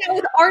 She's hanging out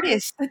with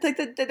artists.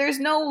 Like, there's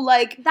no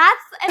like and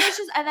it's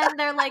just, and then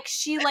they're like,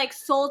 she like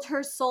sold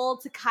her soul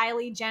to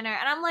Kylie Jenner,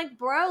 and I'm like,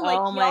 bro, like,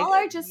 y'all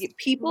are just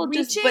people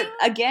reaching? But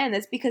again,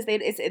 it's because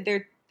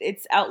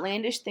it's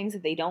outlandish things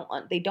that they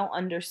don't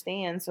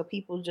understand. So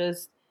people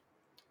just.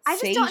 I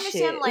just don't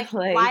understand, like,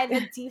 why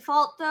the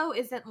default, though,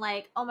 isn't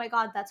like, oh my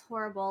God, that's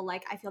horrible,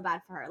 like, I feel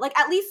bad for her. Like,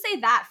 at least say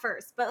that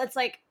first. But it's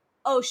like,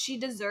 oh, she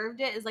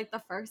deserved it is, like,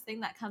 the first thing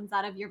that comes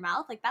out of your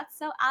mouth. Like, that's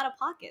so out of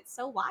pocket,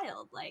 so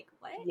wild. Like,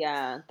 what?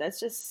 Yeah, that's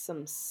just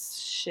some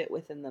shit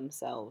within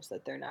themselves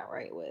that they're not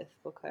right with.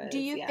 Because do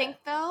you think,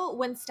 though,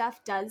 when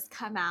stuff does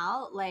come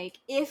out, like,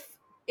 if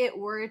they,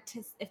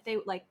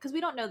 like, because we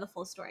don't know the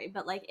full story,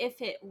 but, like,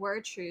 if it were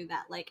true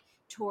that, like,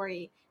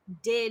 Tory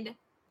did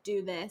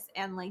do this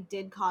and like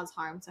did cause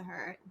harm to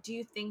her, do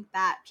you think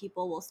that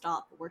people will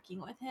stop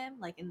working with him,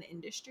 like, in the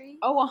industry?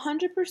 Oh,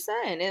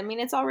 100%. I mean,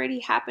 it's already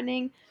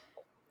happening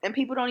and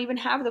people don't even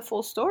have the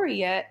full story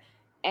yet.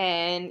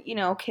 And, you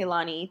know,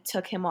 Kehlani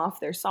took him off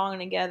their song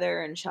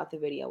together and shot the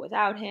video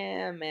without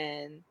him.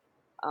 And,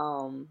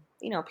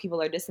 you know,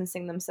 people are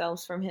distancing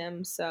themselves from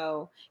him.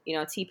 So, you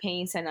know,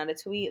 T-Pain sent out a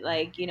tweet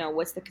like, you know,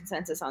 what's the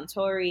consensus on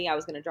Tory? I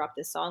was going to drop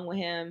this song with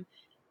him.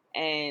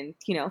 And,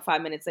 you know,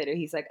 5 minutes later,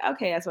 he's like,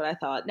 okay, that's what I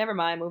thought. Never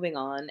mind, moving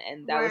on.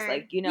 And that was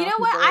like, you know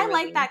what? I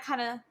really like that kind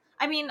of,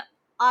 I mean,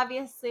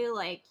 obviously,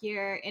 like,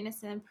 you're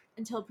innocent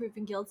until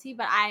proven guilty,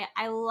 but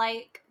I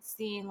like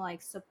seeing,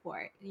 like,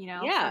 support, you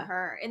know, for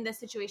her in this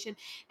situation.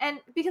 And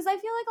because I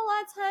feel like a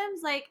lot of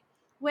times, like,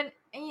 when,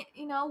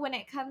 you know, when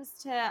it comes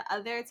to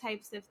other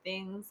types of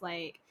things,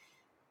 like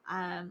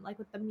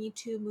with the Me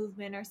Too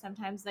movement, or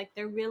sometimes like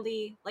they're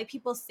really like,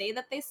 people say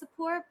that they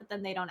support, but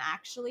then they don't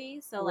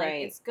actually. So like,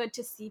 it's good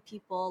to see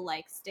people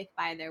like stick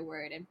by their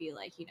word and be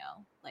like, you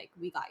know, like,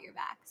 we got your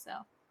back. So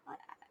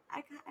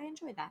I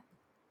enjoy that.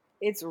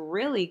 It's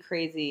really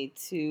crazy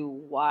to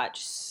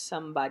watch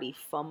somebody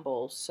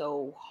fumble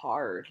so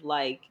hard.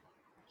 Like,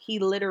 he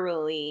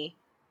literally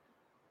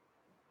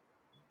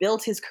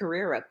built his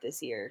career up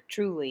this year,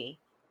 truly,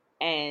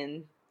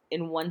 and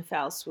in one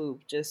foul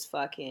swoop just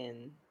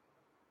fucking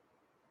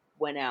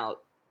went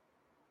out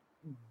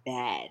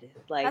bad.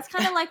 Like, that's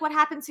kind of like what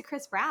happened to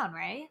Chris Brown,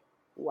 right?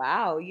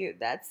 Wow,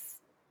 that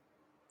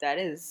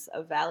is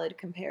a valid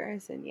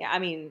comparison. Yeah, I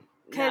mean,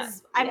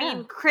 Because, I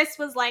mean, Chris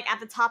was, like, at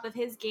the top of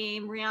his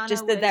game. Rihanna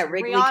just did that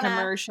Wrigley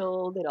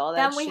commercial, did all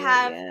that shit. Then we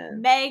have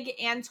Meg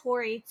and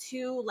Tori,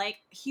 two, like,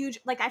 huge,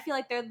 like, I feel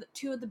like they're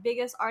two of the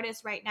biggest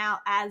artists right now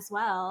as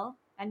well.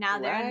 And now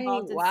they're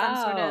involved in some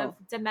sort of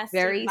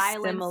domestic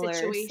violence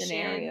situation.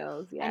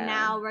 Scenarios, and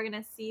now we're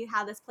going to see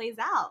how this plays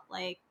out.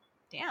 Like,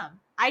 damn.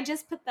 I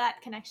just put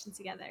that connection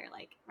together,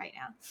 like, right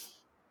now.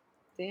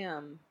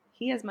 Damn.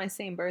 He has my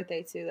same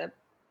birthday, too. That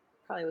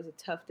probably was a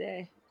tough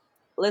day.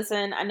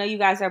 Listen, I know you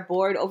guys are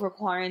bored over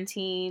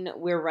quarantine.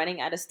 We're running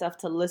out of stuff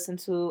to listen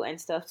to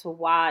and stuff to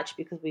watch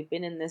because we've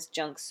been in this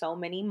junk so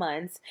many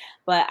months.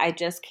 But I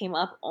just came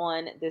up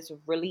on this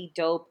really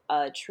dope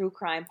true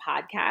crime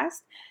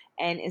podcast.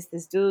 And it's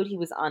this dude. He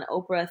was on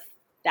Oprah.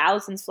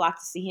 Thousands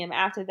flocked to see him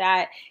after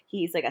that.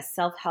 He's like a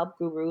self-help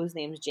guru. His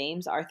name's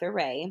James Arthur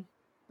Ray.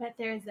 But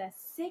there's a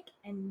sick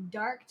and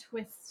dark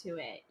twist to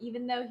it.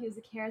 Even though he was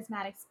a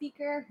charismatic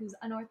speaker whose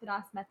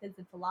unorthodox methods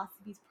and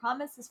philosophies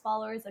promised his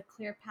followers a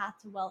clear path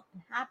to wealth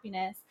and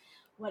happiness,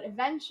 what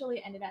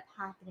eventually ended up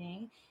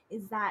happening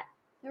is that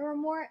there were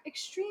more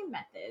extreme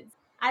methods.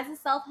 As a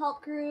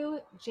self-help guru,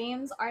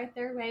 James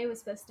Arthur Ray was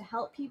supposed to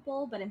help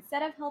people, but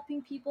instead of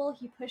helping people,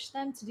 he pushed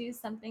them to do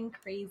something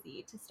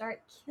crazy, to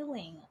start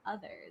killing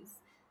others.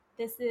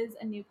 This is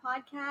a new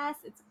podcast.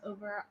 It's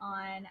over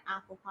on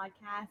Apple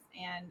Podcasts,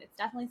 and it's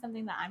definitely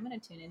something that I'm going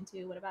to tune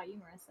into. What about you,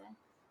 Marissa?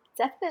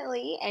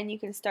 Definitely, and you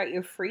can start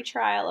your free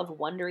trial of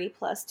Wondery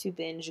Plus to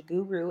binge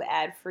Guru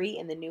ad-free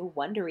in the new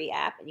Wondery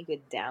app, and you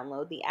could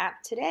download the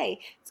app today.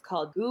 It's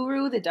called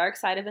Guru, The Dark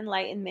Side of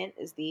Enlightenment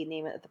is the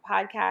name of the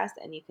podcast,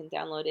 and you can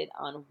download it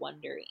on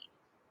Wondery.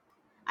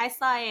 I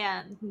saw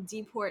a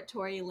Deport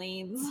Tory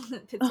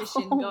Lanez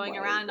petition going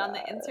around on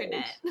the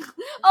internet.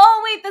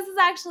 Oh, wait, this is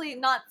actually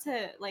not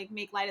to, like,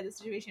 make light of the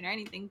situation or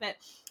anything, but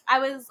I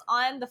was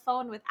on the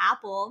phone with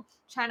Apple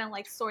trying to,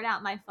 like, sort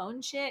out my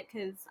phone shit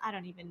because I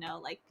don't even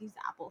know, like, these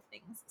Apple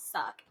things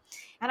suck.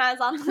 And I was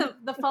on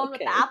the phone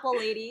with the Apple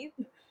lady,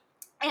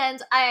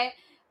 and I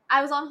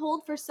was on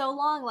hold for so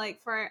long,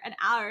 like for an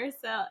hour.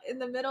 So in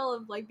the middle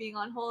of like being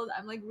on hold,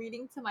 I'm like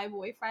reading to my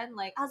boyfriend.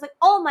 Like I was like,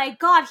 oh my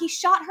God, he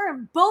shot her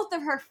in both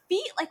of her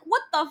feet. Like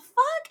what the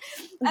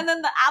fuck? And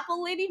then the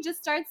Apple lady just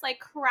starts like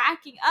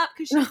cracking up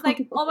because she's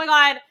like, oh my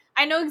God,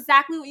 I know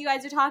exactly what you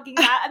guys are talking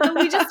about. And then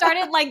we just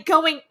started like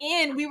going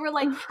in. We were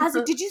like, I was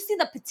like, did you see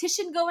the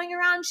petition going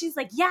around? She's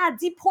like, yeah,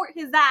 deport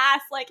his ass.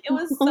 Like it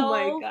was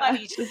so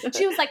funny.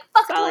 She was like,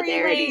 fuck Tory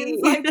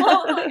Lanez. Like,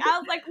 I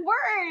was like,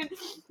 word.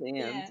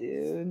 Damn,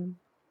 dude.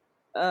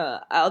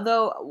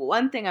 Although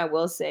one thing I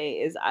will say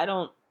is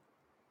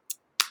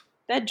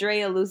that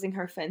Drea losing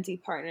her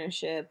Fenty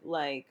partnership,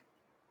 like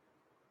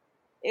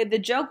the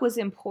joke was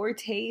in poor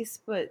taste,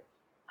 but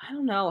I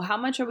don't know. How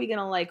much are we going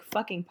to like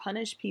fucking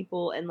punish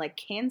people and like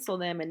cancel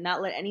them and not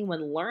let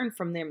anyone learn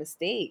from their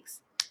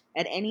mistakes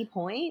at any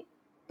point?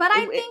 But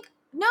I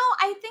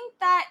think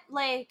that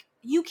like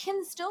you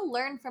can still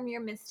learn from your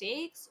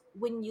mistakes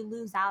when you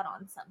lose out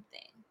on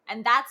something.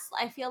 And that's,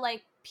 I feel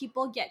like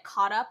people get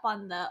caught up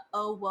on the,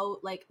 oh,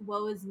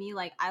 woe is me.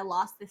 Like I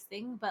lost this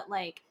thing, but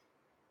like,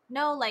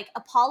 no, like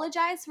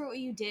apologize for what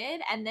you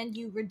did and then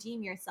you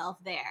redeem yourself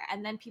there.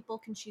 And then people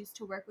can choose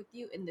to work with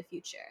you in the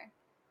future.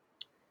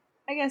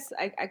 I guess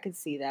I could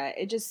see that.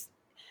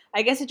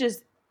 I guess it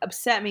just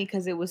upset me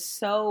because it was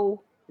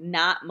so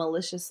not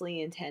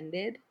maliciously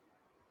intended.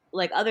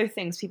 Like other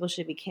things people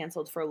should be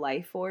canceled for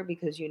life for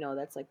because, you know,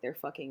 that's like their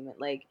fucking,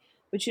 like,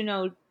 but you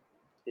know,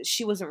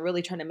 she wasn't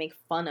really trying to make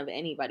fun of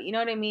anybody. You know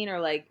what I mean? Or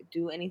like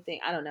do anything.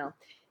 I don't know.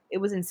 It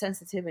was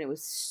insensitive and it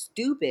was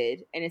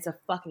stupid and it's a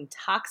fucking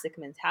toxic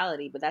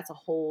mentality, but that's a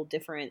whole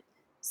different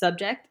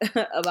subject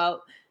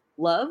about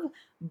love.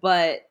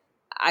 But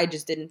I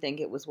just didn't think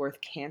it was worth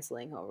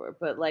canceling over.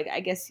 But like, I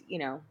guess, you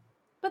know,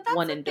 but that's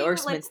one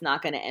endorsement's like,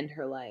 not going to end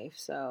her life.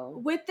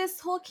 So with this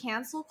whole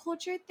cancel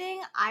culture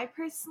thing, I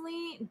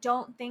personally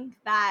don't think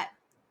that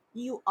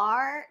you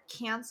are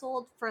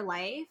canceled for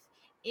life.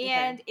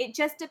 And it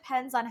just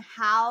depends on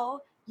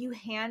how you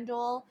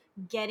handle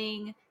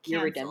getting canceled.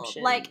 Your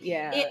redemption. Like,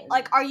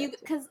 are you,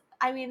 because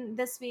I mean,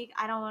 this week,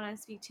 I don't want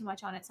to speak too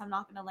much on it, so I'm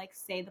not going to like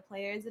say the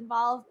players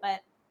involved,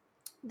 but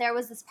there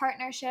was this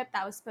partnership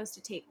that was supposed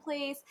to take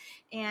place,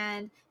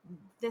 and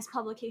this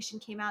publication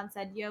came out and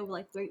said, yo,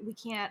 like, we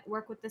can't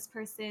work with this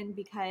person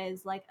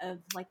because, like, of,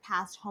 like,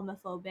 past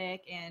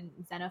homophobic and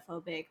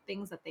xenophobic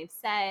things that they've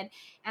said,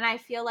 and I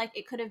feel like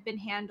it could have been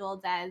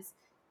handled as,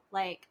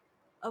 like,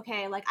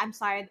 okay, like, I'm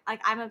sorry, like,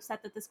 I'm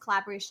upset that this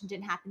collaboration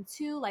didn't happen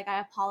too, like,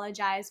 I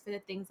apologize for the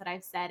things that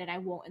I've said and I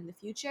won't in the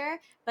future,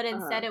 but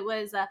instead it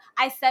was,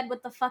 I said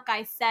what the fuck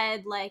I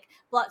said, like,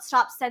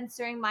 stop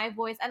censoring my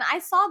voice, and I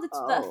saw the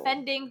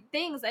offending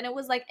things, and it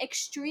was, like,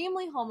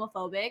 extremely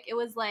homophobic. It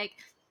was, like,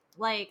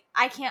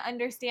 I can't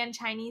understand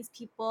Chinese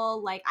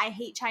people, like, I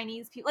hate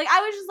Chinese people, like, I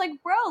was just like,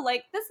 bro,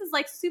 like, this is,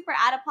 like, super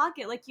out of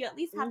pocket, like, you at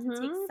least have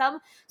to take some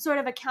sort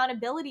of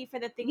accountability for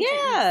the things that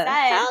you said.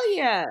 Hell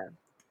yeah.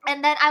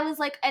 And then I was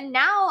like, and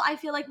now I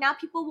feel like now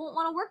people won't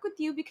want to work with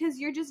you because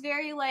you're just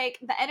very like,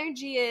 the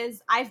energy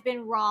is, I've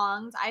been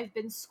wronged, I've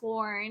been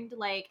scorned,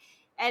 like,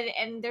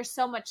 and there's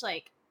so much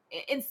like,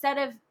 instead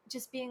of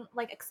just being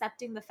like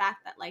accepting the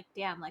fact that like,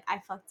 damn, like I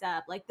fucked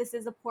up, like this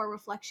is a poor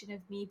reflection of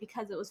me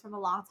because it was from a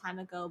long time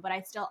ago, but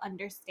I still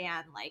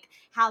understand like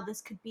how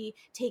this could be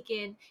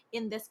taken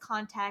in this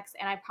context,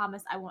 and I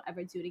promise I won't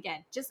ever do it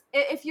again. Just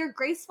if you're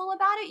graceful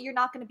about it, you're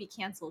not going to be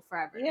canceled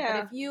forever. Yeah.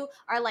 But if you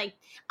are like,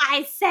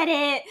 I said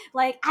it,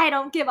 like I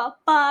don't give a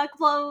fuck,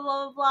 blah blah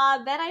blah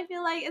blah, then I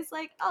feel like it's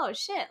like, oh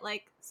shit,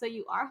 like so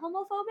you are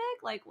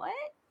homophobic, like what?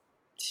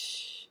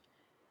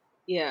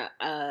 Yeah,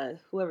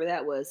 whoever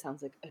that was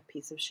sounds like a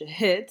piece of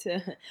shit.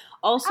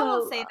 Also, I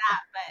won't say that,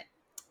 but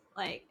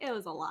like it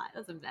was a lot. It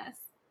was a mess.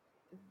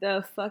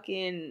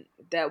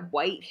 That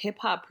white hip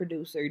hop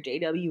producer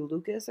JW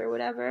Lucas or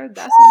whatever.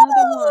 That's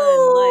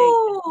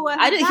another one.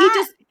 Like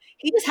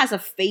he just has a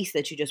face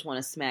that you just want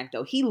to smack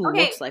though. He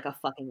looks like a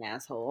fucking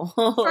asshole.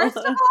 First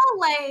of all,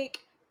 like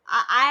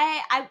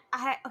I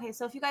okay,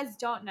 so if you guys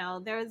don't know,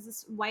 there was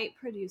this white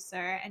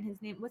producer and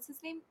what's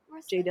his name?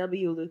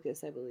 JW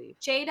Lucas, I believe.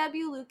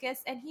 JW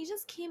Lucas, and he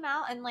just came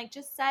out and like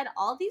just said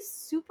all these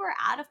super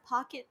out of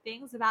pocket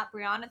things about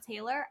Breonna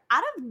Taylor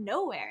out of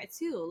nowhere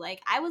too.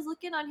 Like I was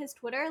looking on his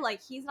Twitter,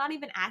 like he's not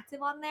even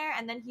active on there,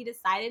 and then he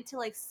decided to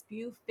like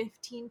spew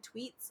 15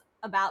 tweets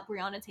about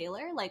Breonna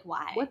Taylor. Like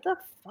why? What the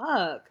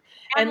fuck?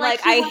 And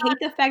like I hate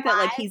the fact that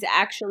like he's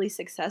actually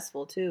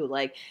successful too.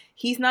 Like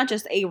he's not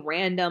just a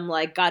random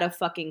like got a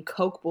fucking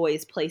Coke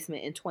Boys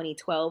placement in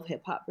 2012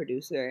 hip hop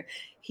producer.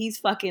 He's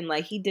fucking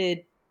like he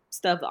did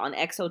stuff on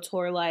EXO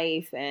Tour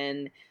Life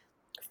and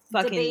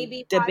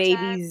fucking the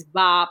Baby's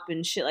Bop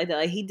and shit like that.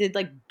 Like he did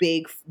like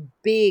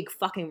big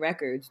fucking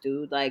records,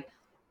 dude. Like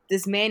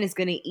this man is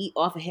gonna eat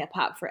off of hip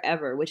hop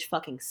forever, which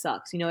fucking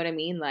sucks. You know what I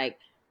mean? Like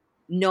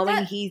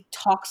knowing he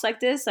talks like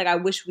this, like I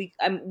wish we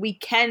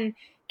can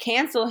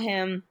cancel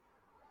him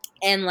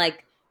and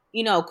like,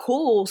 you know,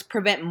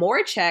 prevent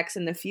more checks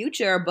in the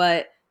future,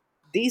 but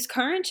these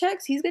current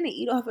checks, he's gonna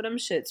eat off of them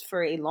shits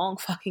for a long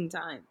fucking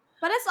time.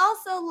 But it's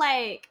also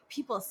like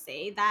people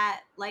say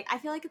that, like I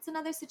feel like it's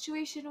another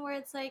situation where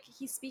it's like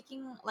he's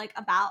speaking like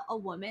about a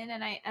woman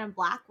and a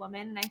black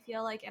woman, and I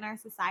feel like in our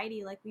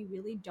society like we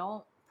really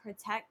don't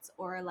protect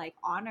or like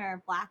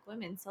honor black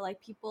women. So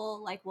like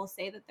people like will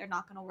say that they're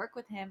not going to work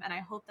with him, and I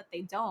hope that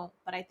they don't,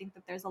 but I think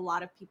that there's a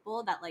lot of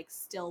people that like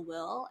still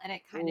will, and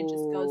it kind of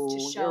just goes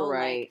to show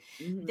like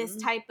this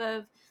type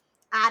of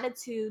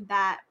attitude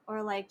that,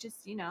 or like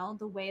just, you know,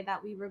 the way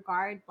that we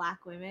regard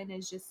black women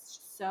is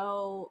just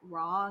so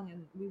wrong,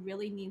 and we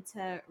really need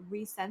to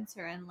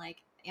recenter and like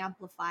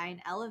amplify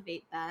and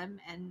elevate them.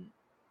 And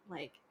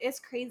like it's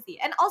crazy.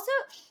 And also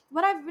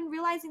what I've been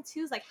realizing too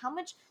is like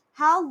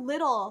how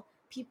little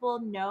people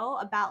know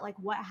about like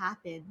what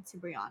happened to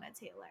Breonna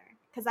Taylor,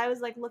 because I was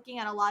like looking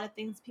at a lot of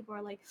things. People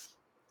are like,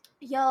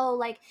 yo,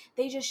 like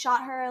they just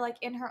shot her like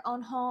in her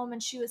own home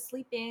and she was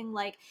sleeping,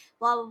 like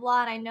blah blah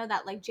blah. And I know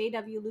that like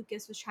JW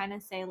Lucas was trying to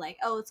say like,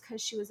 oh, it's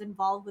because she was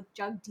involved with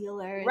drug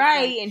dealers,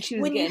 right? Like, and she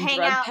was getting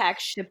drug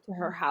packs shipped to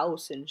her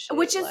house and shit,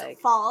 which is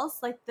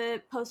false. Like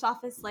the post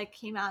office like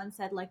came out and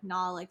said like,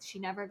 nah, like she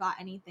never got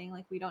anything,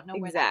 like we don't know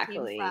where that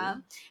came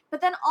from.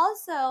 But then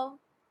also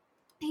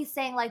he's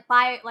saying like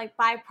by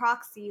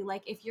proxy,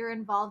 like if you're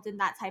involved in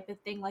that type of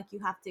thing, like you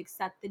have to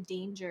accept the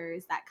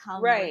dangers that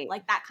come with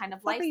like that kind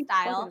of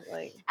lifestyle. And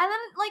then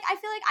like I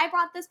feel like I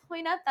brought this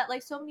point up that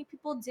like so many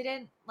people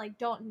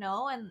don't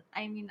know, and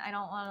I mean I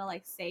don't want to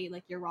like say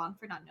like you're wrong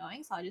for not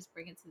knowing, so I'll just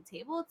bring it to the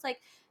table. It's like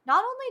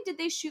not only did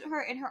they shoot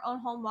her in her own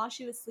home while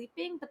she was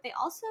sleeping, but they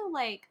also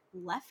like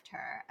left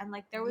her, and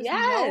like there was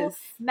no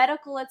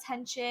medical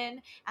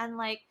attention, and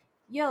like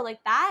yo,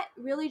 like that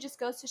really just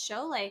goes to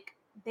show like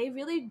they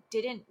really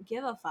didn't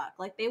give a fuck.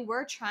 Like they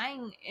were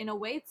trying in a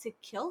way to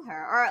kill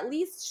her, or at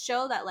least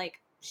show that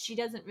like she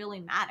doesn't really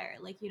matter.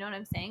 Like, you know what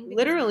I'm saying? Because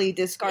literally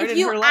discarded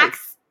her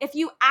life. If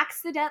you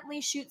accidentally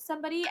shoot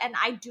somebody, and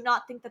I do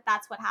not think that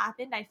that's what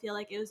happened, I feel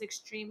like it was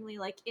extremely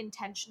like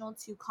intentional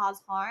to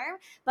cause harm,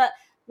 but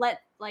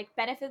let like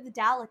benefit of the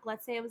doubt, like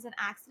let's say it was an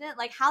accident,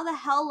 like how the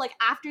hell like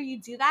after you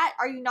do that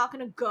are you not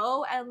gonna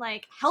go and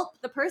like help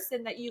the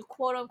person that you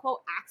quote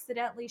unquote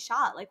accidentally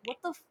shot? Like what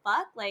the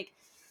fuck? Like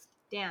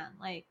damn,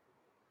 like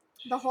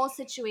the whole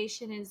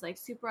situation is like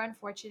super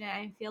unfortunate.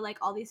 I feel like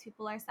all these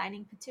people are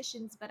signing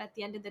petitions, but at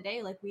the end of the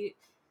day, like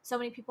so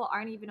many people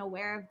aren't even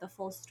aware of the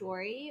full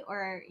story,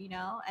 or you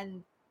know,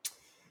 and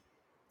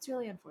it's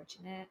really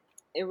unfortunate.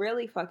 It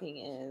really fucking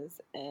is.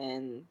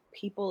 And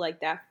people like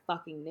that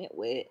fucking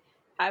nitwit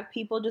have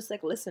people just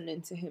like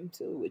listening to him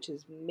too, which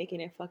is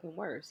making it fucking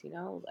worse, you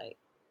know? Like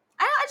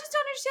I just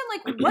don't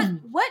understand,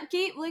 like, what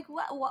gave, like,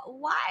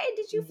 why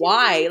did you feel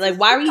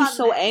why were you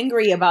so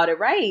angry about it,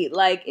 right?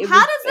 Like, it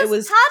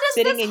was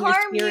sitting in your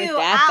spirit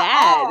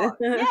that bad.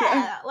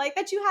 Yeah, like,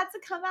 that you had to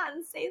come out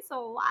and say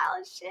some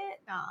wild shit?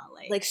 Nah,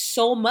 like,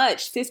 so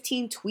much,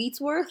 15 tweets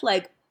worth,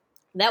 like,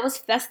 that was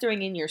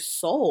festering in your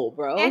soul,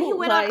 bro. And he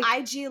went on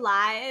IG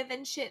Live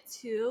and shit,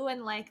 too,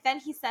 and, like, then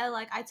he said,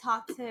 like, I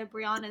talked to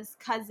Breonna's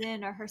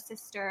cousin or her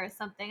sister or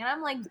something, and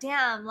I'm like,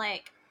 damn,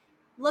 like,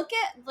 look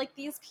at like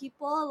these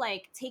people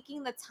like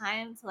taking the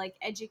time to like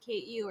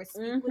educate you or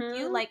speak with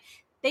you. Like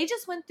they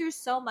just went through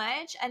so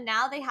much, and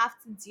now they have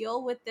to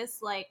deal with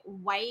this like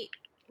white,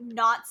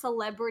 not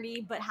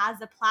celebrity but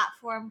has a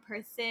platform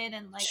person,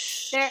 and like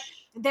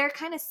they're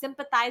kind of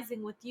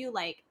sympathizing with you,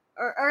 like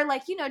or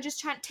like, you know,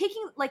 just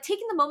taking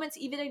the moment to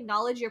even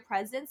acknowledge your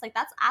presence. Like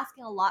that's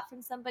asking a lot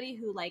from somebody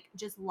who like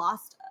just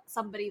lost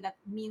somebody that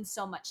means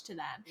so much to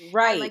them,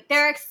 right? And, like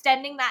they're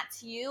extending that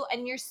to you,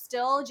 and you're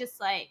still just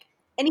like,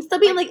 and he's still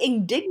being like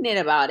indignant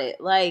about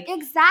it, like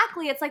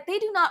exactly. It's like they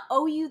do not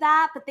owe you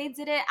that, but they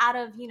did it out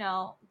of, you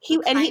know,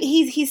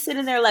 he's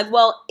sitting there like,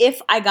 well,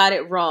 if I got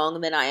it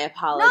wrong, then I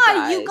apologize.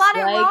 No, you got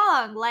it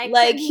wrong.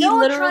 Like he no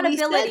literally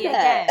said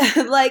that.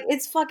 Again. Like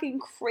it's fucking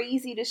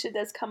crazy the shit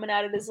that's coming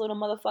out of this little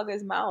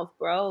motherfucker's mouth,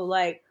 bro.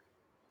 Like,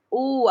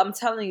 ooh, I'm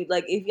telling you,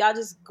 like, if y'all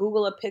just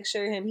Google a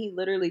picture of him, he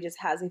literally just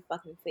has a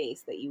fucking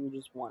face that you would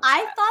just want.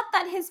 I thought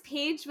that his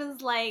page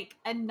was like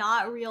a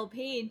not real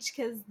page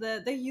because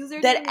the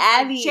username that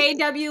Abby like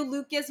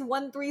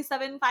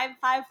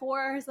JWLucas137554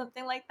 or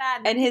something like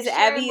that, and his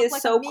Abby is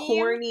like so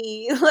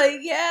corny. Like,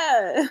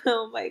 yeah,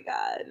 oh my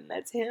god, and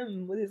that's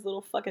him with his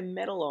little fucking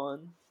medal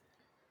on.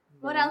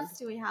 What else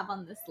do we have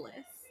on this list?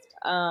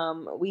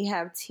 We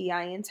have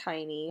T.I. and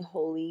Tiny.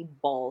 Holy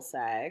ball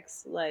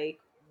sacks! Like.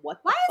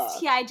 Why is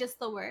T.I. just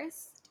the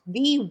worst?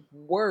 The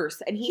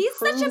worst. And he's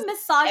such a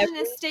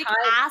misogynistic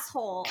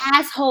asshole.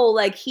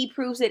 Like, he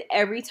proves it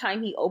every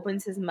time he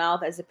opens his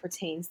mouth as it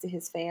pertains to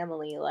his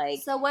family.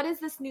 Like, so what is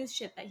this news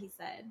shit that he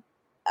said?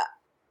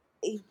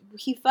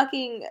 He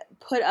fucking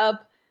put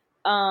up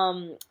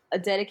a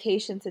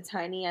dedication to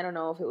Tiny. I don't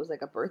know if it was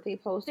like a birthday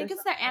post. I think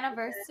it's their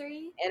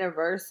anniversary.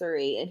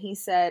 And he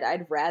said,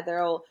 "I'd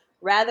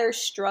rather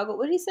struggle."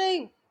 What did he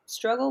say?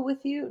 Struggle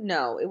with you?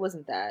 No, it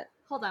wasn't that.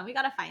 Hold on, we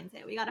gotta find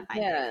it. It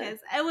because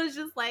it was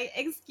just like,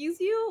 excuse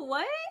you,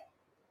 what?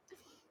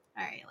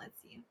 All right, let's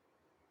see.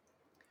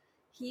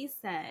 He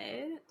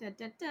said,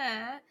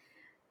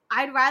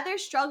 "I'd rather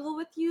struggle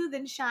with you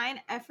than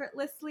shine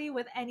effortlessly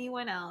with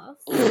anyone else."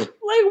 Like,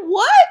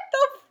 what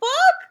the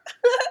fuck?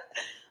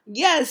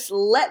 Yes,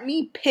 let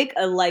me pick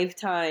a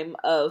lifetime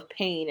of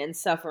pain and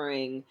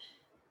suffering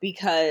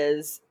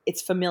because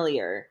it's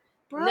familiar.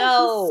 Bro,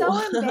 no. He's so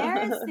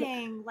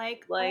embarrassing.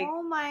 Like,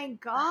 oh my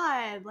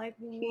god. Like,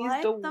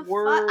 what the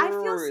fuck? I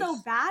feel so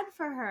bad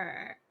for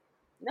her.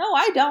 No,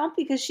 I don't,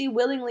 because she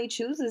willingly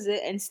chooses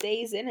it and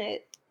stays in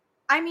it.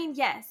 I mean,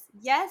 yes,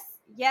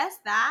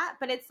 that.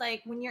 But it's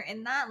like, when you're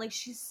in that, like,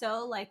 she's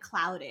so, like,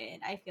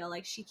 clouded. I feel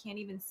like she can't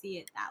even see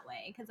it that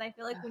way. Because I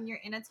feel like when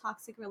you're in a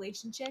toxic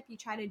relationship, you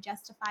try to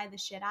justify the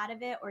shit out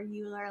of it. Or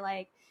you are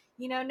like,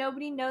 you know,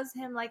 nobody knows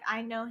him like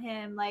I know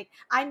him. Like,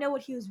 I know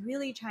what he was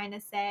really trying to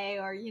say,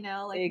 or, you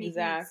know, like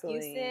exactly.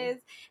 making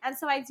excuses. And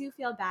so I do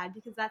feel bad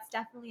because that's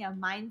definitely a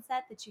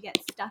mindset that you get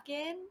stuck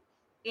in.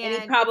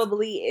 And he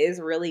probably is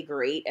really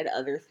great at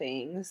other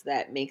things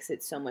that makes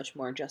it so much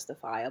more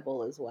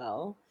justifiable as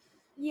well.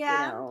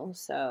 Yeah. You know,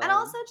 so. And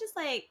also just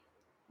like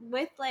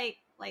with like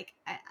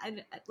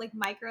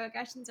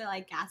microaggressions or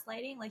like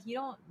gaslighting, like you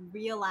don't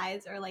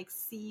realize or like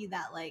see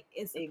that like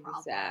is the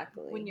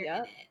problem when you're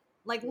in it.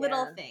 Like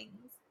little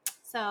things.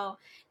 So,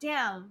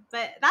 damn.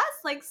 But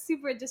that's like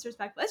super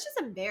disrespectful. It's just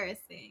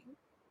embarrassing.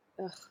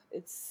 Ugh,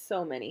 it's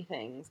so many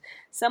things.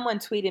 Someone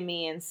tweeted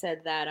me and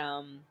said that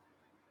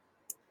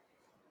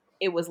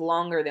it was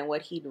longer than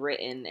what he'd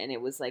written, and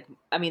it was like,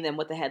 I mean, than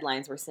what the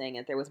headlines were saying,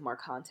 that there was more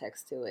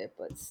context to it,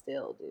 but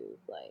still, dude,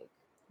 like.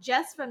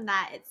 Just from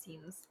that, it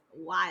seems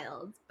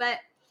wild. But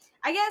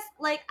I guess,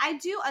 like, I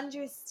do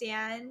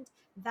understand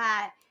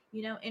that,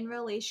 you know, in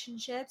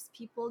relationships,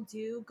 people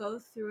do go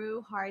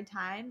through hard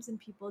times and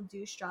people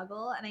do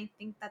struggle. And I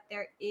think that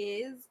there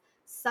is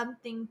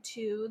something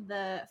to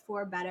the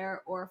for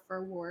better or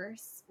for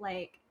worse.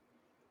 Like,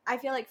 I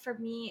feel like for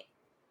me,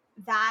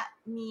 that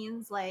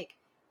means like,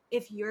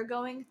 if you're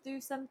going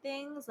through some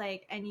things,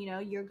 like, and you know,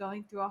 you're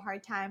going through a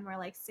hard time or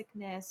like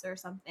sickness or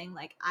something,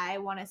 like, I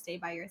want to stay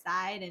by your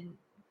side and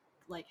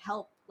like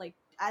help, like,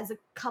 as a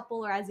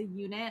couple or as a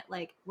unit,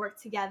 like,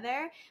 work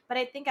together. But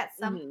I think at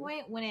some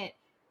point when it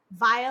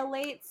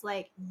violates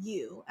like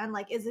you and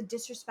like is a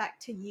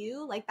disrespect to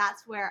you, like,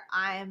 that's where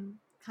I'm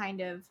kind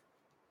of,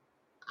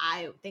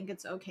 I think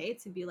it's okay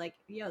to be like,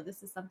 yo,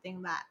 this is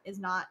something that is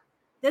not,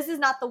 this is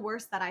not the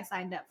worst that I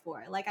signed up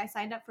for. Like, I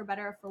signed up for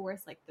better or for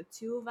worse, like the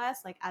two of us,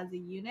 like as a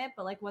unit.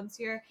 But like, once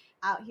you're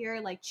out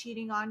here like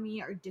cheating on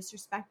me or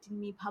disrespecting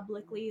me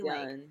publicly,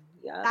 like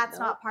that's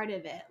not part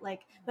of it.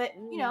 Like, but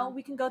you know,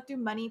 we can go through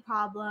money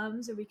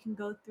problems, or we can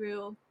go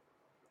through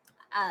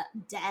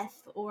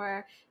death,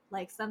 or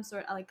like some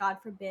sort of, like, God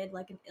forbid,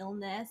 like an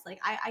illness. Like,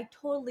 I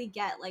totally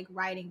get like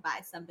riding by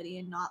somebody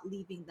and not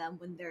leaving them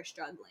when they're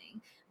struggling.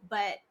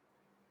 But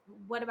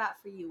what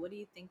about for you? What do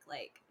you think?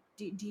 Like,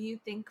 do you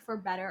think for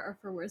better or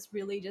for worse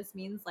really just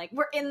means like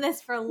we're in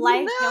this for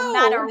life no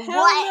matter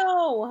what?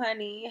 No,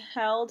 honey.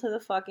 Hell to the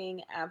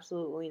fucking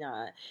absolutely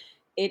not.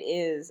 It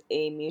is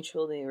a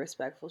mutually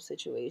respectful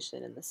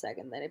situation, and the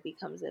second that it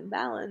becomes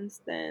imbalanced,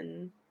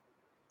 then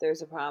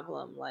there's a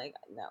problem. Like,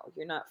 no,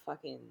 you're not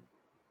fucking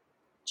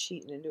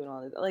cheating and doing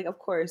all this. Like, of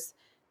course,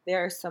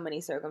 there are so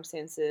many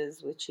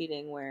circumstances with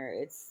cheating where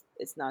it's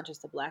it's not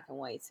just a black and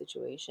white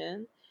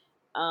situation.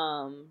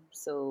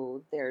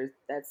 So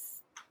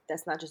that's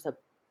not just a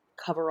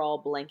coverall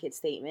blanket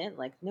statement,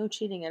 like no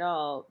cheating at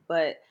all,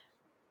 but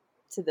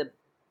to the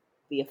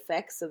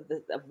effects of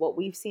what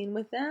we've seen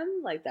with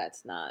them, like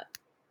that's not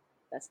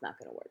going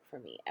to work for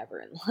me ever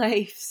in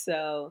life.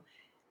 So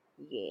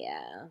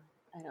yeah,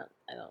 I can't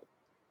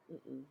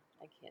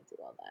do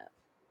all that.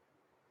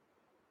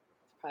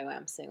 That's probably why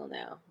I'm single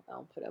now. I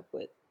don't put up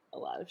with a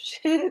lot of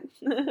shit.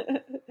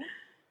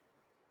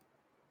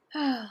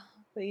 But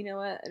you know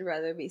what? I'd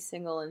rather be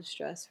single and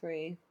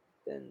stress-free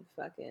than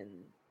fucking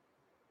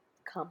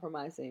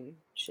compromising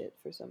shit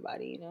for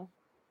somebody, you know?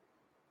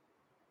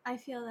 I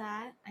feel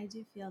that. I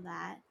do feel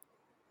that.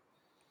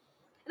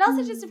 It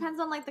also just depends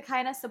on, like, the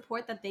kind of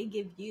support that they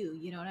give you.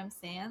 You know what I'm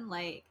saying?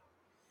 Like,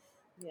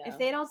 if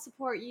they don't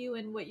support you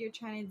in what you're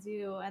trying to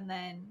do, and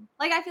then,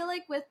 like, I feel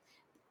like with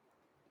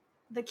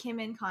the Kim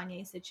and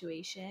Kanye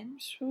situation,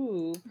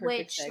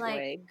 perfect segue.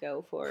 Like,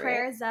 go for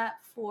prayers up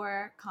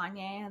for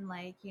Kanye, and,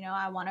 like, you know,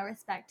 I want to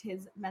respect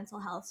his mental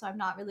health, so I'm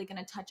not really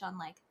going to touch on,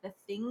 like, the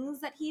things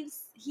that he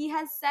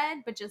has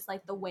said, but just,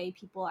 like, the way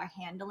people are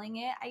handling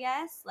it, I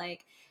guess.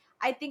 Like,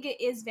 I think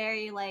it is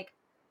very, like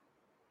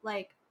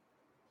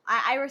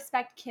I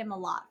respect Kim a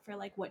lot for,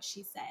 like, what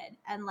she said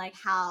and, like,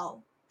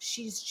 how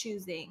she's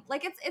choosing.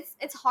 Like,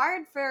 it's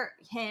hard for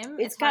him.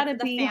 It's gotta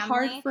be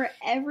hard for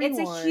everyone.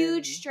 It's a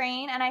huge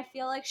strain, and I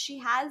feel like she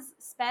has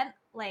spent,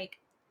 like,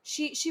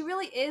 she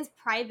really is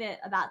private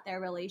about their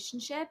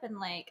relationship, and,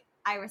 like,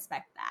 I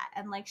respect that.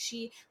 And, like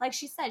she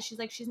said,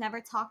 she's never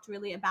talked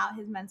really about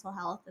his mental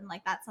health, and,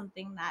 like, that's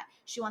something that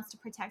she wants to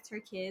protect her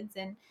kids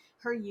and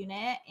her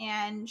unit.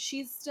 And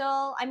she's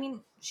still, I mean,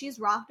 she's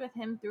rocked with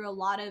him through a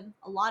lot of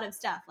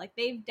stuff. Like,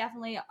 they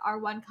definitely are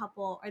one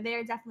couple, or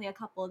they're definitely a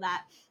couple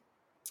that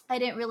I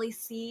didn't really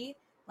see,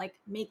 like,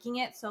 making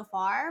it so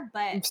far,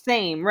 but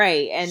same,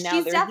 right? And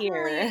now they're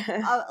here.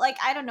 Like,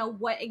 I don't know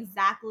what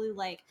exactly,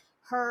 like,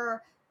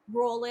 her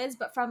role is,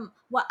 but from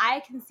what I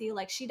can see,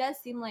 like, she does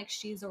seem like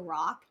she's a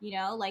rock, you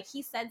know? Like,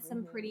 he said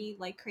some pretty,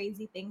 like,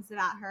 crazy things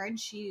about her, and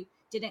she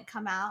didn't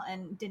come out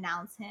and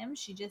denounce him.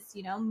 She just,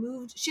 you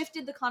know,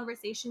 shifted the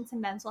conversation to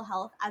mental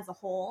health as a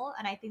whole.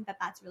 And I think that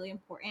that's really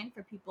important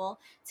for people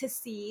to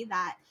see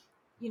that,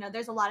 you know,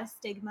 there's a lot of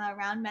stigma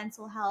around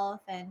mental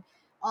health and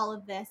all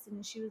of this.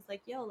 And she was like,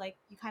 yo, like,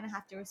 you kind of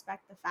have to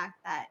respect the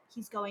fact that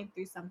he's going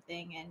through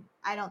something, and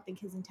I don't think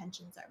his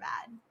intentions are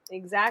bad.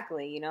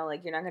 Exactly. You know,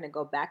 like, you're not going to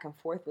go back and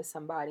forth with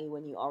somebody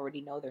when you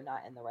already know they're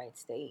not in the right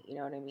state. You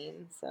know what I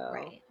mean? So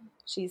right.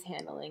 She's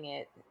handling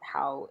it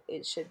how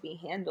it should be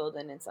handled.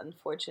 And it's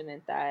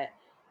unfortunate that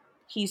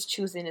he's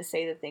choosing to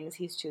say the things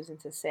he's choosing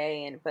to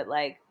say. But,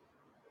 like,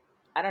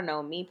 I don't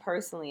know, me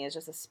personally, as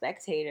just a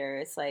spectator,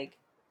 it's, like,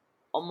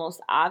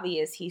 almost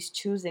obvious he's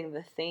choosing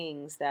the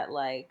things that,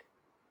 like,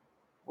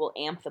 will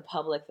amp the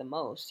public the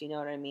most. You know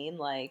what I mean?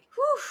 Like,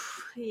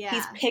 yeah.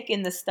 He's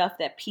picking the stuff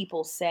that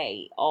people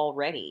say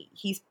already.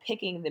 He's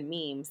picking the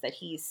memes that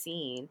he's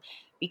seen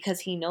because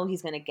he knows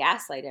he's going to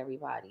gaslight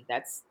everybody.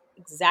 That's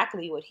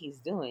exactly what he's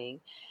doing.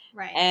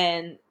 Right.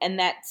 And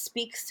that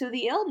speaks to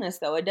the illness,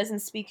 though. It doesn't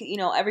speak, you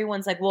know,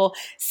 everyone's like, well,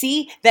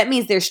 see, that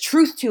means there's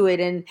truth to it.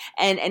 And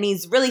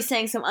he's really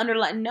saying some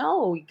underlying,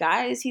 no,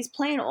 guys, he's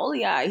playing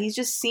Olia. He's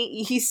just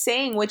he's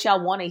saying what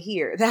y'all want to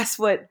hear. That's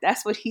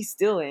what he's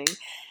doing.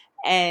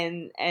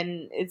 And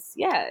it's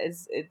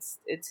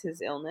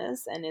his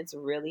illness, and it's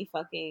really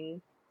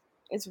fucking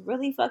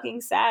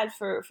sad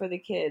for the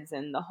kids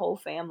and the whole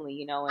family,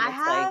 you know. And I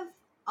have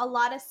a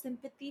lot of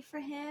sympathy for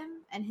him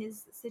and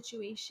his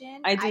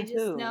situation. I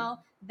just know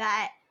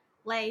that,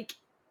 like,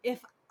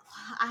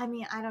 I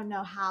don't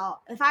know how,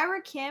 if I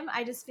were Kim,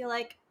 I just feel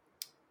like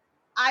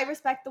I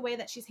respect the way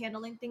that she's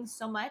handling things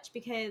so much,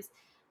 because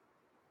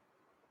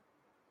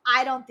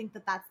I don't think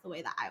that that's the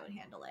way that I would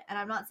handle it. And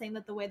I'm not saying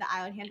that the way that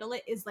I would handle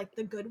it is, like,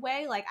 the good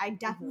way. Like, I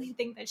definitely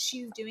think that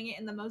she's doing it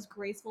in the most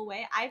graceful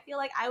way. I feel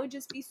like I would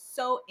just be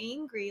so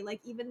angry. Like,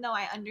 even though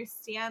I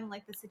understand,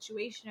 like, the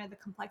situation or the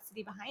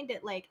complexity behind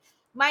it, like,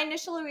 my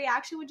initial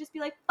reaction would just be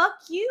like, fuck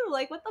you.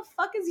 Like, what the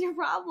fuck is your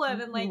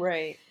problem? And, like,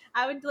 right.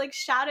 I would, like,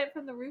 shout it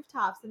from the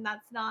rooftops, and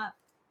that's not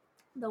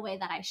the way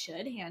that I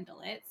should handle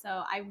it. So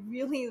I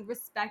really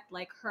respect,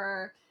 like,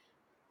 her,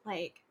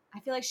 like, I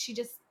feel like she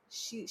just,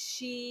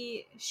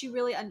 she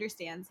really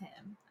understands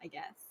him, I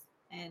guess.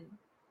 And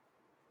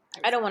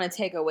I don't want to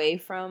take away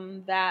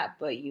from that,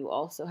 but you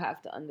also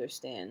have to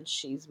understand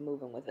she's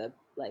moving with a,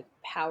 like,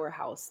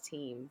 powerhouse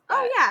team.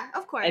 Oh yeah,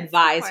 of course.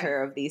 Advise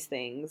her of these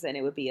things, and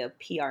it would be a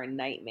PR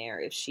nightmare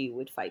if she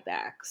would fight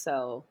back.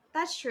 So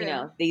that's true. You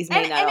know, these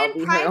may not all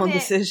be her own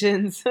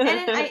decisions.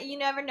 And you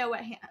never know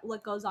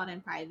what goes on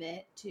in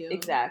private too.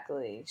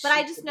 Exactly. But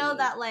I just know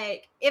that,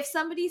 like, if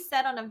somebody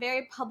said on a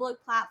very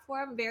public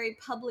platform very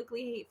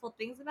publicly hateful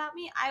things about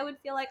me, I would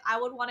feel like I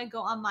would want to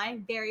go on my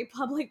very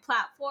public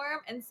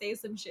platform and say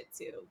some shit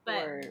too.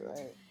 But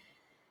right.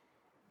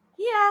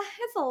 Yeah,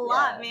 it's a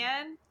lot,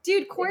 man.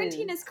 Dude,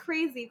 quarantine is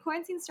crazy.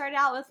 Quarantine started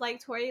out with like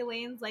Tory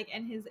Lanez like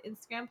and his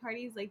Instagram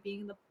parties like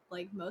being the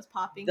like most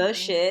popping the thing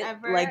shit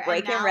ever, like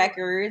breaking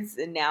records,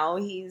 and now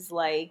he's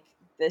like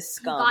the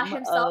scum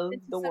of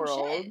the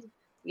world.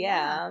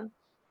 Yeah.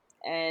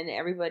 And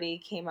everybody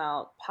came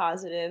out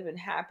positive and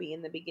happy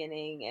in the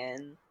beginning,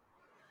 and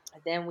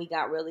then we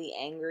got really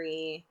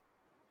angry.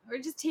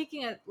 We're just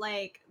taking it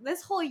like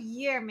this whole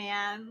year,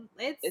 man.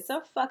 It's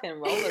a fucking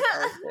roller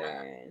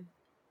coaster.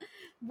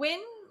 When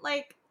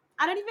like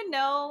I don't even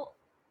know.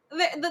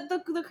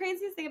 The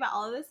craziest thing about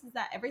all of this is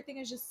that everything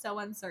is just so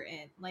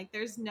uncertain. Like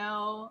there's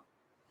no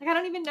like I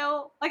don't even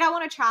know. Like I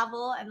want to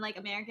travel, and like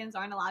Americans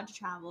aren't allowed to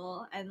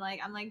travel, and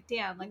like I'm like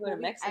damn, like will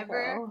we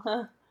ever?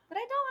 But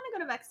I don't want to go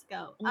to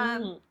Mexico.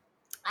 Mm-hmm.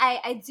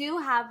 I do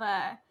have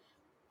a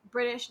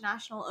British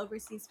national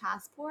overseas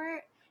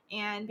passport.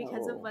 And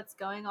because of what's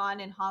going on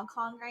in Hong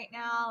Kong right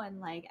now,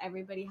 and like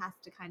everybody has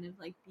to kind of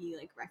like be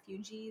like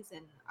refugees,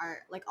 and are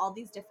like all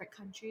these different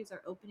countries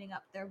are opening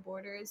up their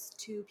borders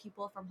to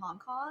people from Hong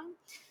Kong.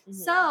 Mm-hmm.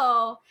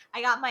 So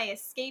I got my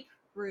escape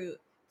route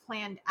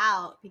planned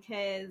out,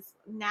 because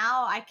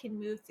now I can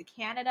move to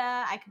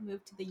Canada, I can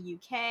move to the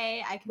UK,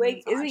 I can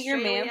move to Australia. Isn't your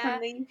man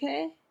from the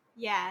UK?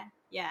 Yeah.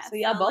 So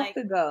y'all both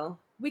could go.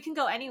 We can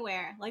go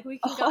anywhere. Like we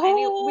can go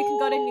we can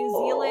go to New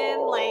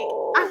Zealand. Like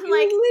I'm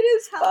like lit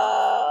as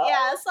fuck.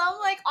 Yeah, so I'm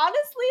like,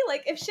 honestly,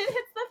 like if shit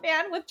hits the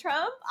fan with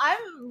Trump,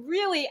 I'm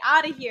really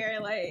out of here.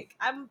 Like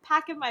I'm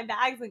packing my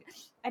bags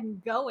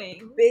and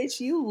going.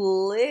 Bitch, you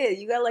lit.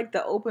 You got like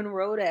the open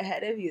road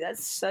ahead of you.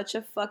 That's such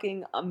a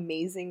fucking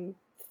amazing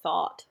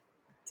thought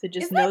to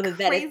just know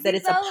that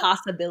it's a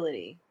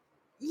possibility.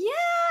 Yeah,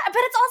 but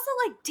it's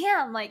also like,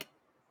 damn, like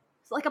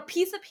a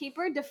piece of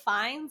paper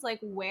defines like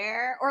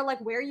where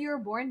you were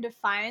born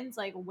defines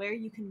like where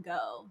you can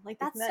go. Like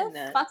that's so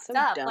fucked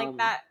up. Dumb. Like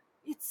that,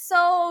 it's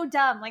so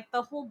dumb. Like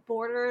the whole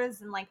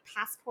borders and like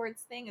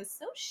passports thing is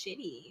so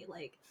shitty.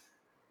 Like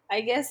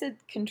I guess it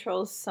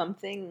controls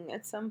something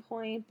at some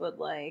point, but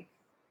like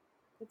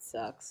it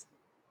sucks.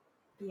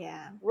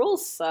 Yeah,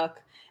 rules suck.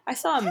 I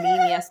saw a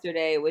meme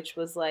yesterday which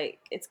was like,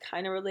 it's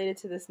kind of related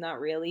to this, not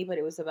really, but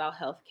it was about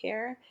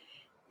healthcare,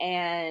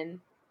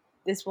 and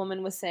this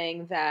woman was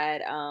saying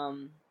that,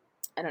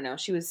 I don't know,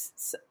 she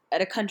was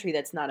at a country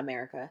that's not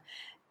America,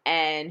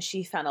 and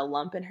she found a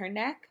lump in her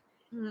neck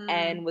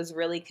and was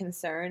really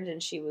concerned.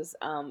 And she was,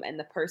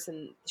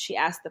 and she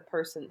asked the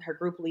person, her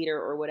group leader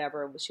or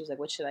whatever, she was like,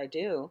 what should I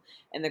do?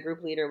 And the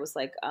group leader was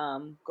like,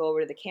 go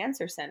over to the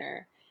cancer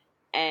center.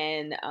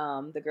 And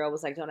the girl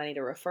was like, don't I need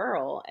a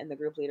referral? And the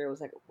group leader was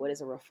like, what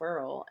is a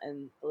referral?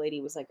 And the lady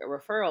was like, a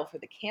referral for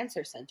the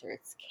cancer center.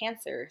 It's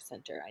cancer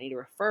center. I need a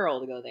referral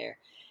to go there.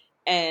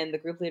 And the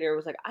group leader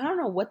was like, I don't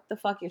know what the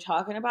fuck you're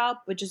talking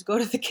about, but just go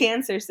to the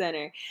cancer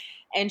center.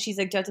 And she's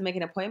like, do I have to make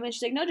an appointment?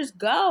 She's like, no, just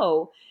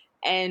go.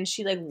 And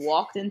she like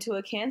walked into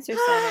a cancer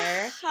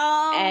center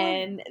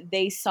and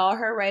they saw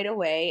her right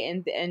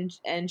away,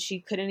 and she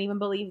couldn't even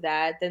believe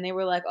that. Then they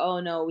were like, oh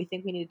no, we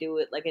think we need to do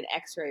it like an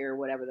x-ray or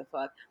whatever the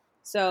fuck.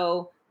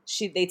 So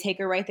they take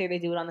her right there, they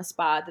do it on the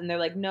spot. Then they're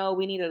like, no,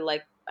 we need a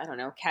like, I don't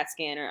know, CAT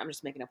scan, or I'm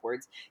just making up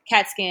words,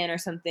 CAT scan or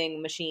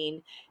something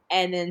machine.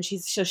 And then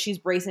she's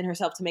bracing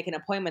herself to make an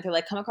appointment. They're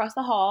like, come across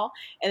the hall.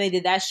 And they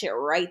did that shit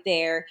right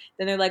there.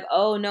 Then they're like,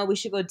 oh no, we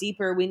should go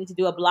deeper. We need to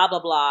do a blah, blah,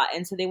 blah.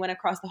 And so they went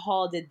across the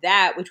hall, did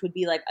that, which would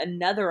be like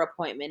another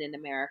appointment in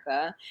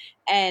America.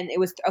 And it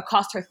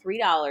cost her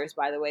 $3,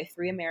 by the way,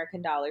 $3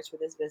 American for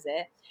this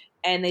visit.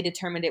 And they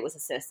determined it was a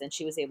cyst, and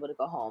she was able to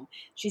go home.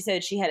 She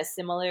said she had a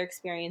similar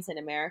experience in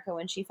America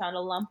when she found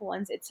a lump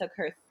once. It took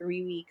her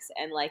 3 weeks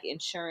and like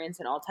insurance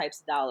and all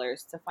types of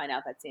dollars to find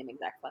out that same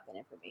exact fucking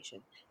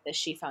information that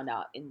she found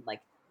out in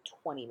like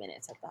 20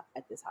 minutes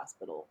at this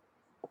hospital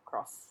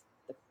across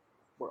the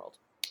world.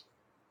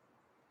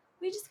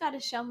 We just got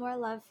to show more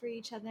love for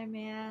each other,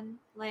 man.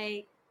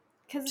 Like,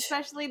 because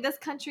especially this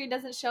country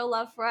doesn't show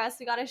love for us.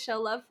 We got to show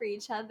love for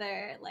each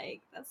other.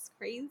 Like, that's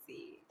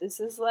crazy.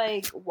 This is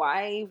like,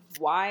 why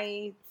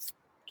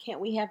can't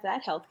we have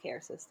that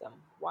healthcare system?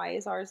 Why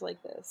is ours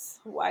like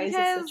this? Why is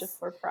it such a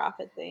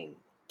for-profit thing?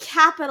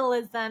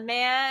 Capitalism,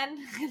 man.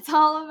 It's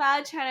all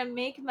about trying to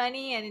make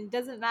money, and it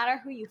doesn't matter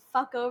who you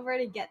fuck over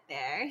to get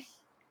there.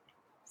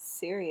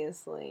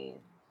 Seriously.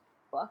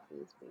 Fuck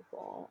these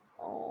people.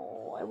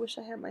 Oh, I wish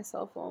I had my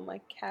cell phone. My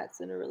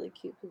cat's in a really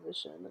cute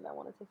position, and I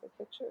want to take a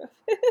picture of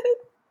it.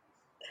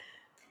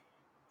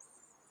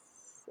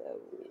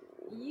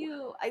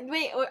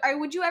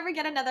 Would you ever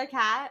get another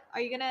cat?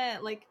 Are you gonna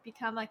like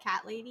become a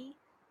cat lady?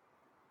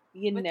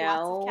 With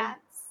lots of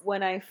cats?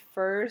 When I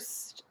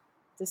first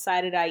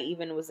decided I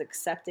even was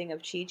accepting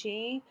of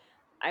Chi-Chi,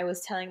 I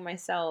was telling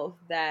myself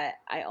that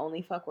I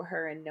only fuck with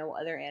her and no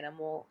other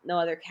animal, no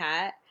other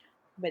cat.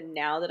 But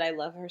now that I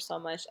love her so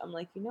much, I'm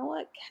like, you know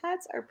what?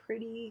 Cats are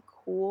pretty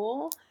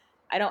cool.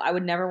 I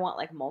would never want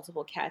like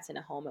multiple cats in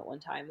a home at one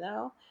time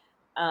though.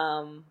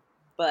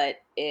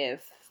 But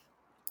if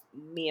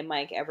me and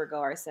Mike ever go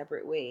our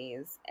separate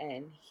ways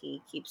and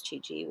he keeps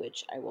Chi-Chi,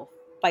 which I will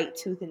fight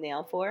tooth and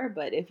nail for.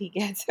 But if he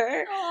gets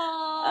her,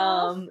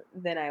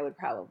 then I would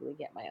probably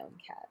get my own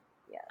cat.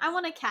 Yeah. I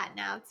want a cat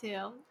now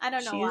too. I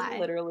don't know why. She's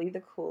literally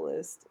the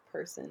coolest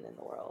person in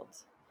the world.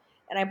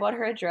 And I bought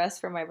her a dress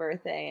for my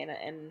birthday,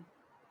 and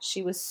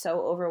she was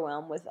so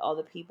overwhelmed with all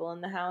the people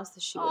in the house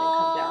that she wouldn't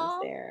come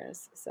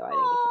downstairs. So I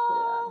didn't get to put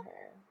it on her.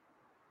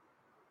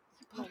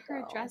 Bought her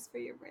a dress for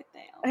your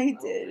birthday. I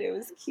did. It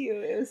was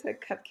cute. It was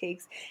like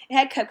cupcakes. It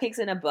had cupcakes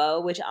and a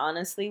bow, which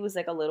honestly was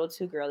like a little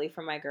too girly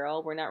for my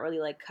girl. We're not really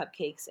like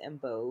cupcakes and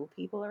bow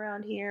people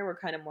around here. We're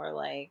kind of more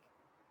like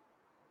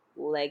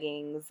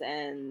leggings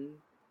and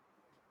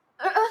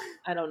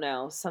I don't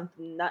know,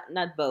 something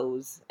not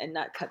bows and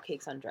not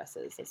cupcakes on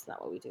dresses. That's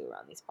not what we do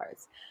around these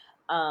parts.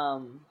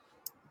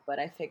 But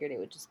I figured it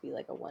would just be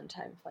like a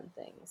one-time fun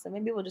thing. So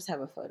maybe we'll just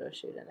have a photo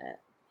shoot in it.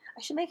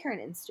 I should make her an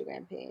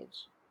Instagram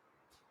page.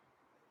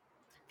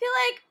 I feel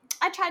like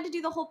I tried to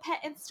do the whole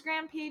pet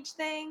Instagram page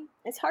thing.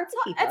 It's hard to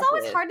keep up with. It's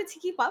always hard to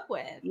keep up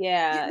with.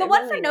 Yeah. The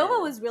one for Nova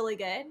was really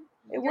good.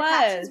 Your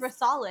captions were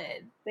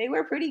solid. They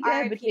were pretty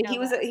good, but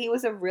he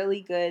was a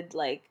really good,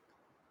 like,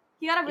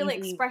 he got a really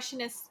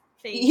expressionist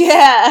face.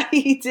 Yeah,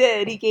 he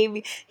did. He gave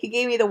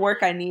me the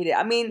work I needed.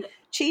 I mean,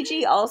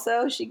 Chi-Chi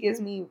also, she gives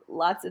me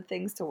lots of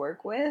things to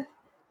work with,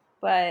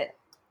 but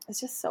it's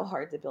just so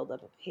hard to build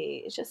up a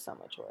page. It's just so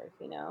much work,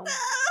 you know?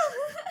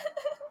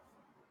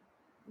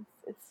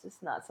 It's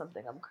just not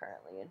something I'm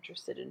currently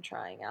interested in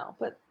trying out,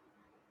 but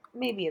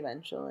maybe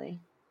eventually.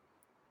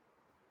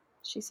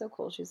 She's so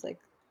cool. She's like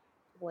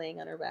laying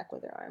on her back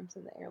with her arms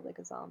in the air like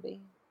a zombie.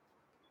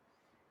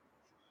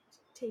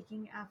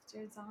 Taking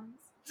after zombies.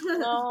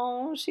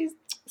 Oh, she's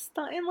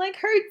stunting like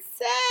her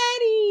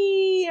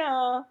daddy.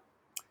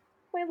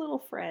 My little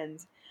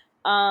friend.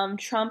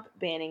 Trump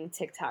banning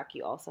TikTok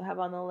you also have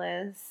on the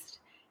list.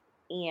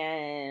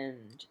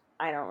 And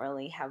I don't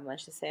really have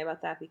much to say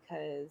about that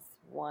because,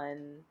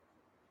 one,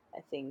 I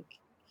think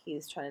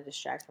he's trying to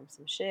distract from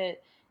some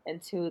shit.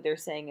 And two, they're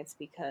saying it's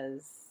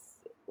because,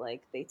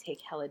 like, they take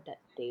hella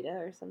data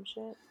or some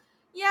shit.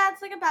 Yeah,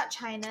 it's, like, about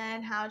China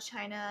and how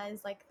China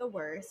is, like, the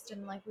worst.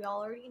 And, like, we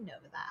all already know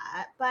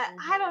that. But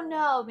I don't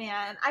know,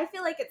 man. I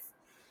feel like it's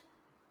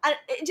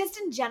just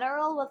in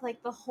general with,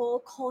 like, the whole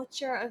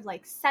culture of,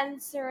 like,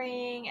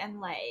 censoring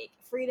and, like,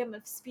 freedom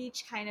of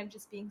speech kind of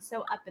just being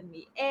so up in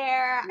the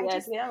air. Yeah,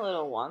 it's getting a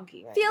little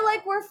wonky right feel now.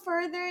 like we're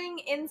furthering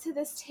into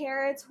this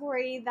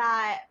territory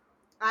that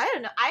I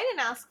don't know. I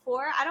didn't ask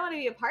for. I don't want to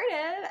be a part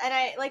of. And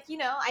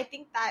I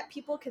think that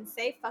people can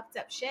say fucked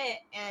up shit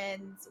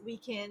and we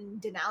can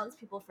denounce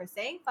people for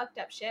saying fucked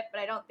up shit, but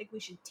I don't think we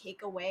should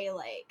take away,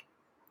 like,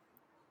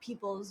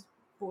 people's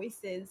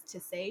voices to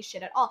say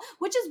shit at all.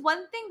 Which is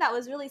one thing that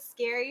was really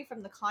scary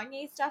from the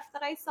Kanye stuff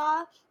that I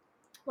saw,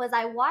 was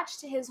I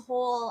watched his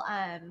whole,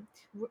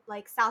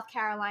 like, South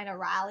Carolina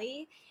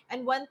rally,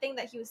 and one thing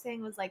that he was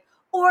saying was, like,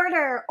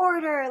 order,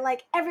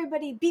 like,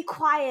 everybody be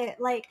quiet,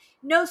 like,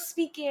 no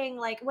speaking,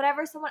 like,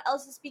 whatever someone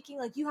else is speaking,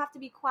 like, you have to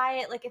be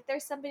quiet, like, if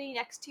there's somebody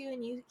next to you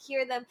and you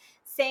hear them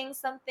saying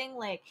something,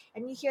 like,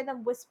 and you hear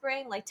them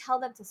whispering, like, tell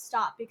them to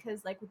stop,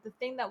 because, like, the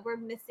thing that we're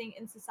missing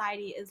in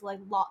society is,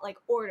 like,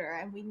 order,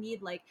 and we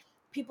need, like,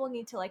 people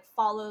need to, like,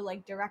 follow,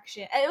 like,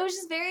 direction, and it was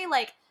just very,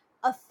 like,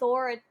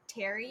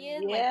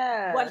 authoritarian,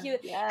 like what he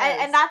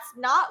and that's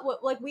not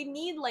what, like, we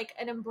need, like,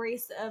 an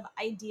embrace of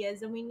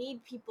ideas, and we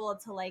need people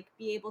to, like,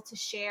 be able to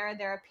share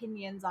their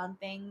opinions on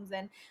things,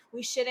 and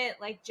we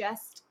shouldn't, like,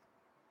 just,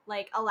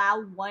 like,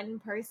 allow one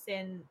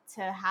person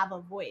to have a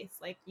voice,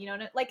 like, you know,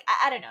 like,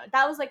 I don't know,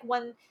 that was, like,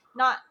 one,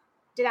 not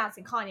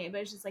denouncing Kanye,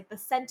 but it's just, like, the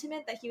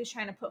sentiment that he was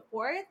trying to put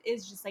forth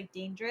is just, like,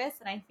 dangerous,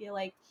 and I feel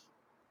like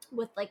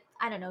with, like,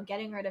 I don't know,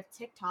 getting rid of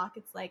TikTok,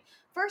 it's like,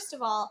 first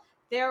of all,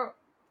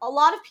 a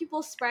lot of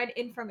people spread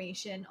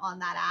information on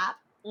that app,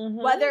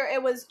 whether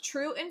it was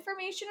true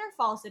information or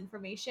false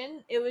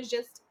information. It was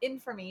just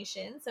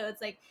information. So it's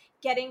like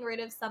getting rid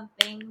of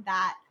something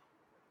that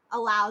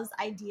allows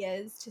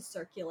ideas to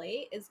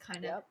circulate is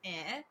kind of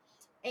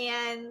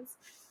And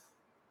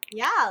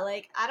yeah,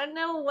 like, I don't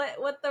know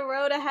what the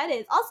road ahead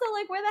is. Also,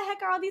 like, where the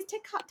heck are all these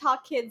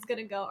TikTok kids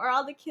gonna go? Or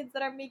all the kids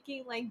that are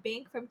making, like,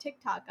 bank from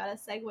TikTok gotta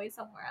segue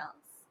somewhere else?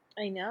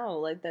 I know,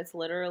 like, that's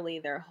literally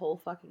their whole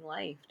fucking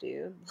life,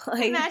 dude.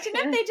 Like, imagine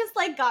if they just,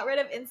 like, got rid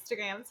of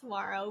Instagram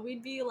tomorrow.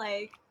 We'd be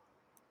like,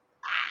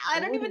 I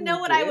don't even know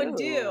what I would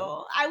do.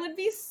 I would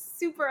be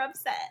super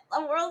upset. A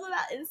world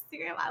without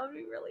Instagram, I would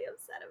be really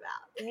upset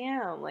about.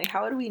 Yeah, like,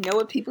 how do we know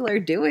what people are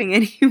doing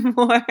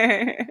anymore?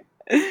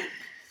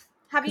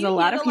 Have you? A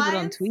lot of people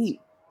don't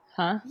tweet,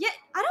 huh? Yeah,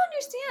 I don't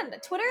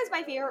understand. Twitter is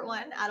my favorite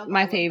one out of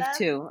my fave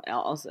too.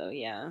 Also,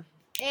 yeah.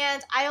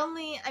 And I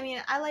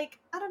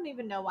don't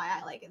even know why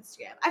I like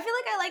Instagram. I feel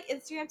like I like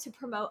Instagram to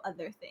promote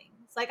other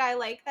things. Like, I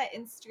like that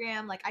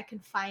Instagram, like, I can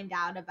find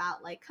out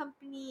about, like,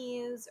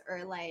 companies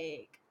or,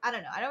 like, I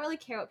don't know. I don't really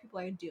care what people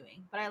are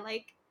doing, but I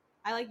like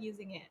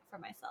using it for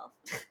myself.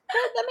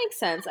 That makes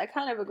sense. I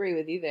kind of agree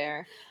with you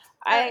there.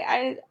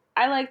 I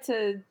like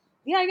to,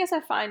 yeah, I guess I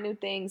find new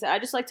things. I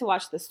just like to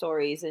watch the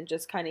stories and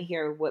just kind of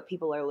hear what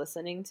people are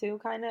listening to.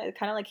 It kind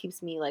of like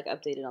keeps me, like,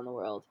 updated on the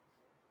world.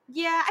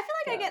 Yeah, I feel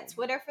like I get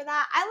Twitter for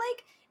that. I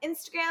like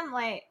Instagram,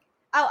 like,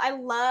 I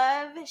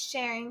love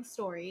sharing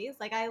stories.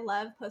 Like, I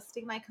love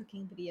posting my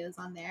cooking videos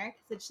on there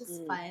because it's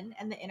just fun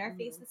and the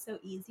interface is so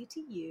easy to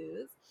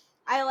use.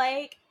 I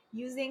like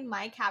using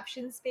my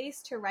caption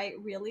space to write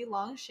really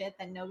long shit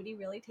that nobody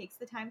really takes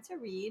the time to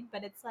read,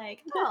 but it's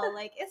like, no,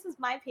 like, this is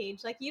my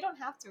page. Like, you don't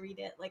have to read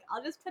it. Like,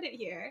 I'll just put it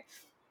here.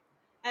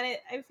 And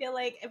I feel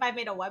like if I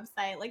made a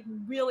website, like,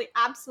 really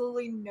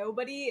absolutely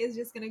nobody is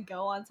just going to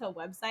go onto a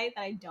website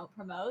that I don't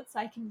promote. So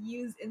I can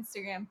use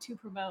Instagram to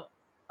promote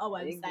a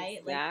website.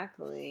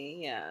 Exactly,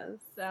 yes.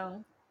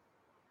 So,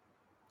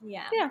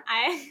 yeah.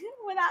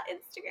 Without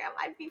Instagram,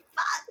 I'd be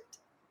fucked.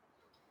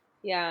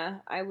 Yeah,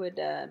 I would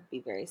be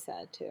very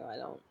sad too.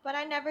 But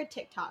I never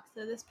TikTok,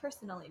 so this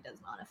personally does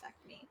not affect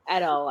me.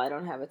 At all. I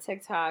don't have a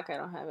TikTok. I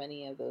don't have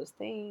any of those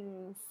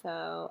things.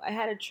 So I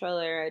had a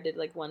Triller. I did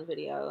like one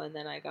video and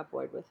then I got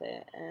bored with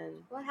it.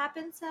 And what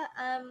happened to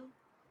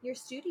your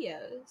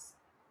studios?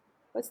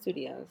 What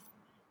studios?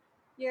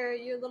 Your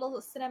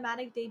little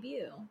cinematic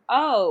debut.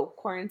 Oh,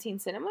 Quarantine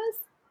Cinemas?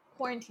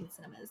 Quarantine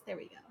Cinemas. There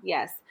we go.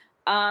 Yes.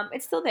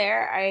 It's still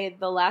there.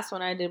 The last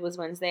one I did was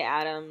Wednesday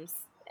Addams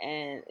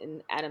and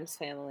in Addams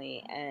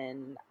Family,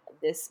 and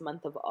this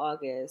month of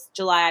August,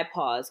 July I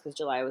paused because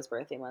July was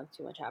birthday month,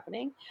 too much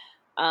happening.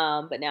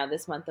 But now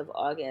this month of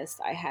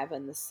August, I have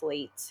in the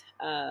slate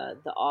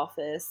The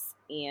Office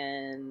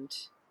and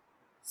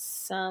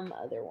some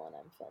other one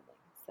I'm filming.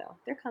 So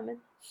they're coming.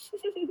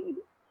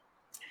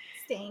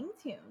 Staying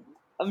tuned.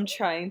 I'm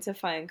trying to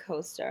find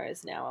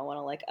co-stars now. I want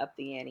to like up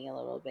the ante a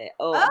little bit.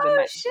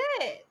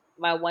 Shit.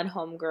 My one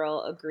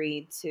homegirl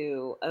agreed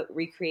to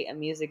recreate a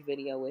music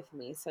video with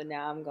me. So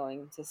now I'm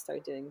going to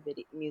start doing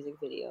music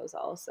videos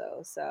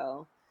also.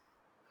 So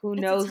who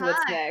knows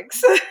what's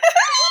next?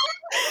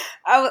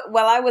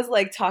 While I was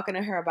like talking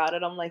to her about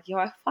it, I'm like, yo,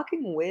 I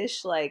fucking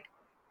wish like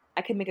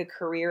I could make a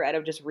career out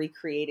of just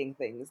recreating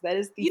things. That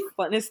is the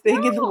funnest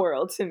thing in the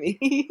world to me.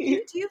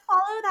 Do you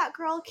follow that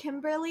girl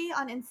Kimberly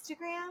on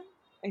Instagram?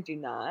 I do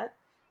not.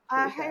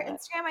 Her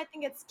Instagram, I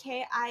think it's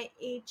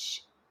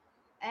KIHMBERLIE.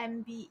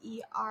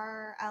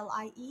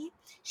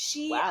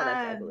 Wow,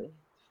 that's ugly.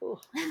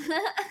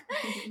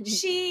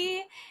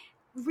 She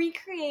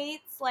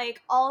recreates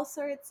like all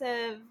sorts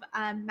of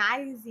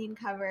magazine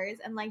covers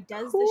and like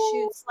does the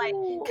shoots like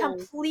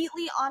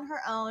completely on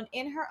her own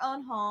in her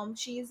own home.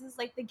 She uses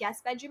like the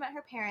guest bedroom at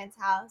her parents'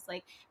 house.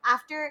 Like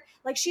after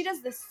like she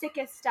does the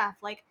sickest stuff.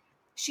 Like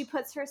she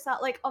puts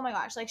herself like, oh my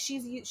gosh, like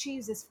she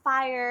uses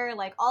fire,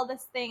 like all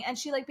this thing, and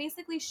she like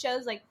basically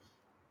shows like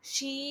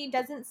she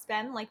doesn't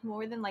spend like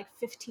more than like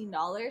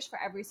 $15 for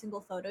every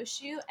single photo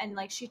shoot, and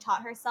like she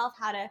taught herself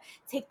how to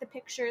take the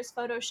pictures,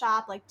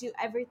 Photoshop, like do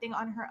everything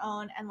on her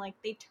own, and like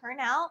they turn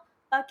out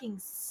fucking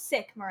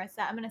sick. Marissa,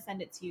 I'm gonna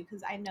send it to you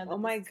because I know that. Oh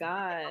my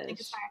gosh.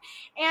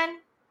 And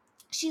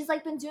she's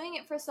like been doing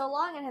it for so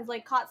long and has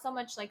like caught so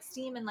much like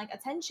steam and like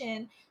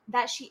attention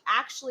that she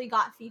actually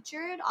got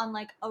featured on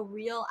like a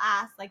real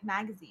ass like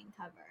magazine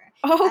cover.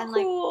 Oh, and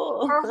like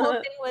cool. Her whole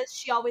thing was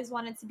she always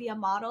wanted to be a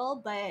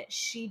model, but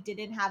she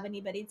didn't have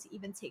anybody to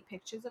even take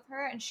pictures of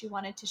her, and she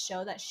wanted to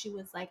show that she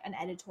was like an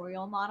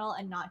editorial model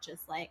and not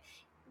just like,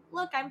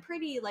 look, I'm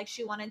pretty. Like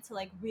she wanted to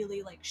like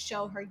really like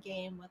show her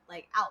game with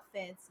like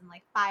outfits and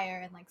like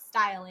fire and like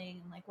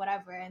styling and like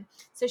whatever. And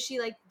so she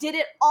like did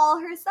it all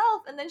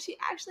herself, and then she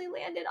actually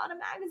landed on a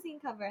magazine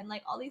cover, and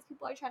like all these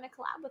people are trying to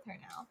collab with her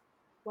now.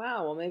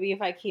 Wow. Well, maybe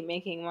if I keep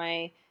making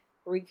my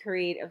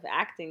recreative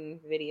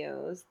acting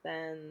videos,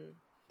 then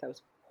that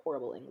was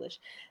horrible English.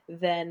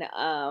 Then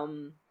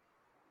I'll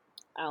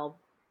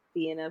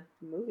be in a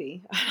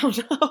movie. I don't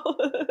know. I'm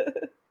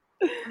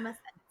gonna send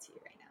it to you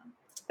right now.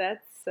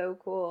 That's so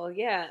cool.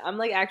 Yeah, I'm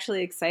like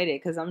actually excited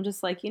because I'm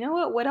just like, you know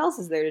what? What else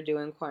is there to do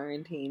in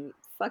quarantine?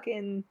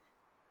 Fucking,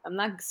 I'm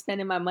not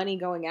spending my money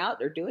going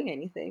out or doing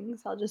anything,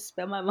 so I'll just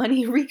spend my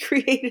money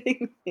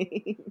recreating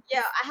things.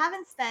 Yeah,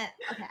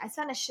 I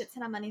spent a shit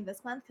ton of money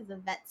this month because of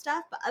vet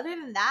stuff, but other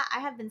than that, I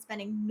have been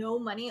spending no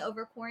money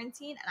over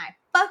quarantine, and I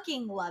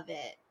fucking love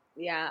it.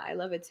 Yeah, I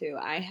love it too.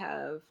 I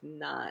have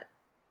not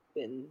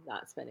been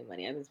not spending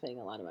money. I've been spending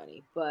a lot of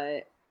money,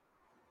 but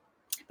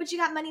you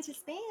got money to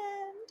spend.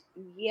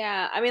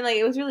 Yeah, I mean, like,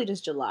 it was really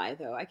just July,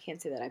 though. I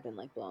can't say that I've been,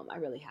 like, blown. I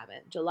really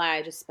haven't. July,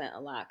 I just spent a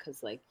lot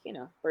because, like, you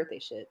know, birthday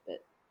shit,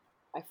 but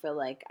I feel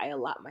like I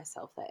allot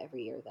myself that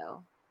every year,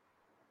 though.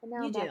 And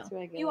now you back do. to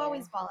regular. You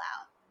always ball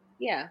out.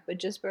 Yeah, but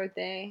just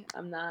birthday,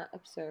 I'm not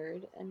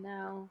absurd, and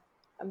now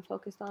I'm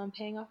focused on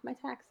paying off my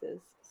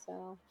taxes,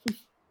 so that's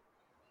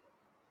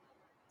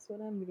what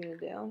I'm gonna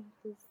do.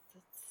 It's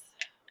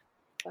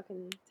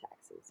fucking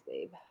taxes,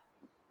 babe.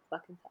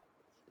 Fucking taxes.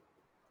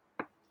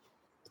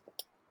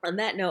 On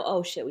that note,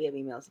 oh shit, we have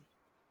emails.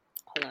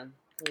 Hold on,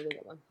 let me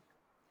get one.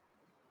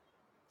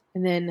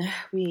 And then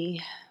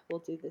we will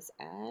do this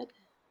ad.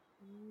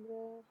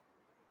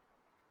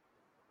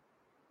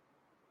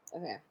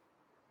 Okay.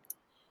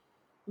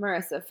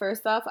 Marissa,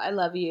 first off, I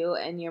love you,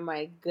 and you're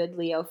my good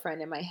Leo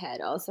friend in my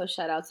head. Also,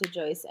 shout out to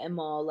Joyce and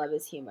Maul, love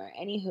his humor.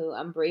 Anywho,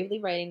 I'm bravely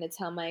writing to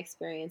tell my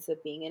experience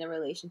of being in a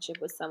relationship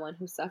with someone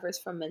who suffers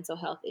from mental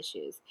health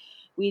issues.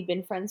 We'd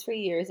been friends for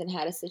years and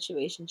had a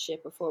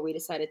situationship before we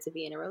decided to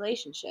be in a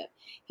relationship.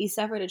 He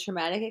suffered a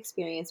traumatic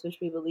experience which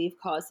we believe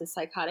caused his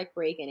psychotic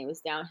break, and it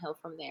was downhill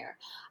from there.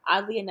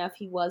 Oddly enough,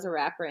 he was a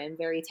rapper and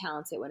very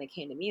talented when it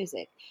came to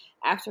music.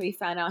 After he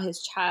found out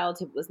his child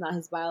was not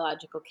his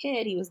biological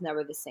kid, he was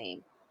never the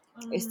same.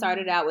 It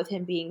started out with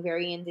him being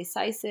very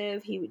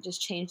indecisive. He would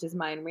just change his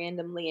mind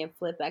randomly and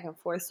flip back and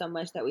forth so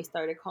much that we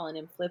started calling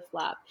him Flip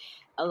Flop.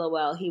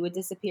 LOL. He would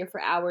disappear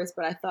for hours,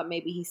 but I thought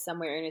maybe he's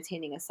somewhere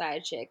entertaining a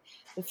side chick.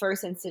 The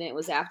first incident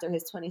was after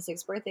his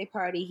 26th birthday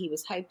party. He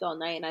was hyped all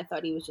night, and I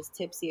thought he was just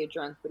tipsy or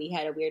drunk, but he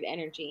had a weird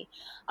energy.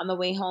 On the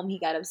way home, he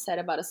got upset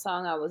about a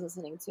song I was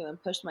listening to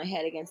and pushed my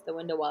head against the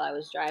window while I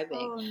was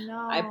driving. Oh,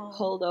 no. I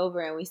pulled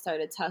over, and we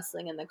started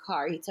tussling in the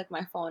car. He took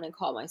my phone and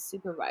called my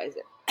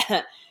supervisor.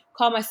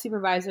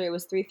 It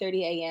was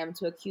 3:30 a.m.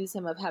 to accuse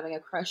him of having a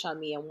crush on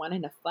me and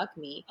wanting to fuck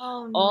me.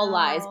 Oh, All no.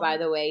 lies, by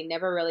the way.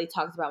 Never really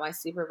talked about my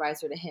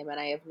supervisor to him, and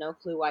I have no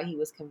clue why he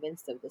was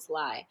convinced of this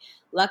lie.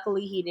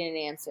 Luckily, he didn't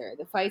answer.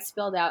 The fight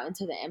spilled out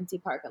into the empty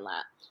parking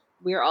lot.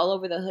 We were all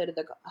over the hood of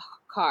the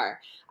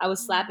car. I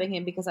was slapping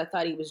him because I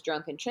thought he was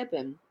drunk and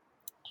tripping.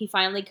 He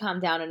finally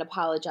calmed down and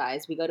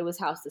apologized. We go to his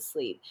house to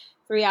sleep.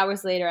 3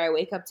 hours later, I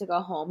wake up to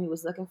go home. He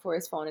was looking for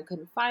his phone and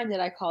couldn't find it.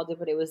 I called it,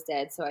 but it was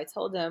dead. So I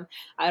told him,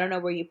 I don't know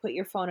where you put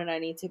your phone and I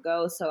need to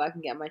go so I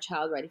can get my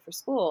child ready for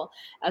school.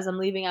 As I'm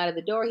leaving out of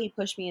the door, he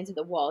pushed me into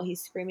the wall.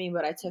 He's screaming,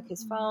 but I took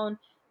his phone.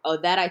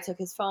 I took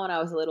his phone. I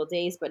was a little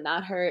dazed, but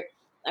not hurt.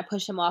 I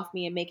pushed him off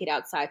me and make it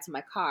outside to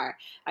my car.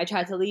 I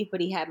tried to leave,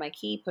 but he had my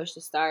key, push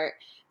to start.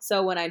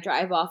 So when I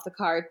drive off, the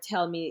car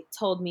told me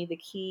the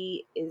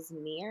key is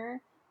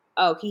near.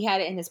 Oh, he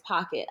had it in his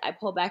pocket. I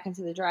pulled back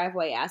into the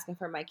driveway asking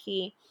for my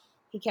key.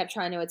 He kept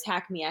trying to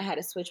attack me. I had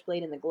a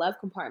switchblade in the glove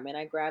compartment.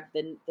 I grabbed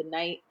the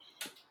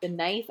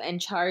knife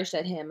and charged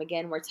at him.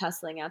 Again, we're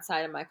tussling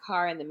outside of my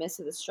car. In the midst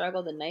of the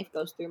struggle, the knife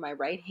goes through my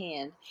right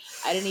hand.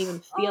 I didn't even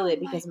feel it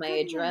because my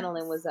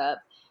adrenaline was up.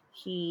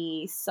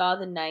 He saw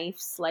the knife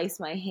slice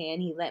my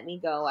hand. He let me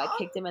go. I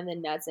kicked him in the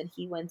nuts and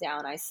he went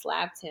down. I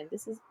slapped him.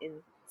 This is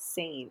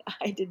insane.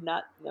 I did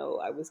not know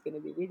I was going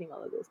to be reading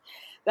all of this.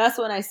 That's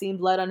when I seen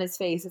blood on his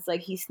face. It's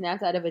like he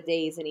snapped out of a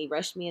daze and he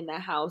rushed me in the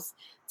house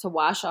to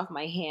wash off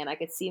my hand. I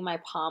could see my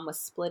palm was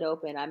split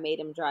open. I made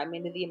him drive me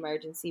into the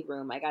emergency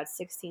room. I got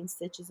 16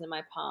 stitches in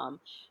my palm.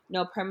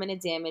 No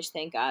permanent damage,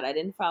 thank God. I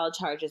didn't file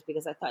charges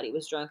because I thought he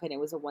was drunk and it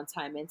was a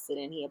one-time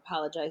incident. He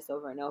apologized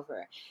over and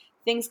over.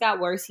 Things got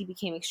worse. He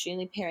became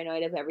extremely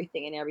paranoid of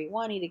everything and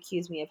everyone. He'd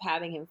accuse me of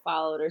having him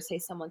followed or say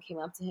someone came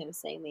up to him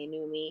saying they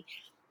knew me.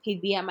 He'd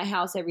be at my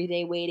house every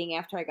day waiting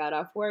after I got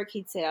off work.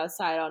 He'd sit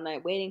outside all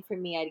night waiting for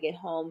me. I'd get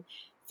home,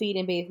 feed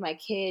and bathe my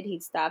kid.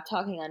 He'd stop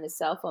talking on his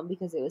cell phone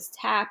because it was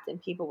tapped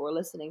and people were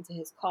listening to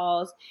his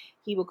calls.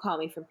 He would call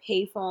me from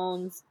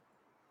payphones.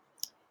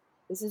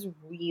 This is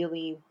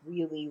really,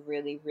 really,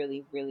 really,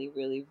 really, really,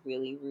 really,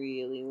 really,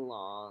 really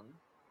long.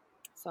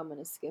 So I'm going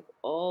to skip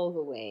all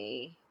the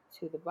way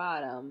to the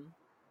bottom.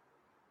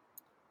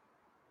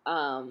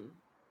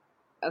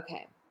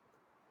 Okay.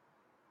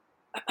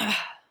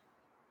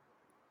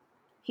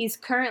 He's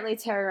currently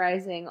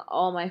terrorizing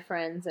all my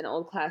friends and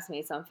old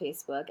classmates on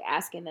Facebook,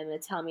 asking them to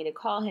tell me to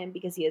call him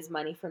because he has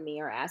money for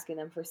me or asking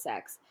them for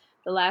sex.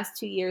 The last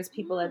 2 years,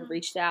 people have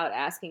reached out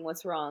asking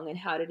what's wrong and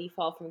how did he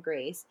fall from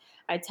grace.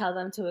 I tell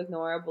them to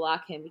ignore or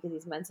block him because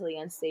he's mentally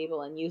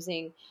unstable and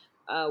using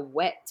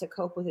wet to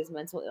cope with his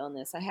mental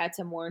illness. I had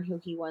to mourn who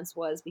he once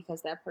was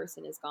because that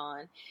person is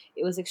gone.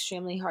 It was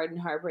extremely hard and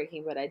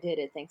heartbreaking, but I did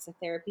it. Thanks to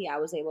therapy, I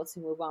was able to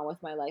move on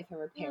with my life and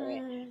repair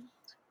it.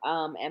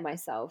 And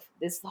myself.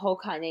 This whole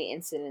Kanye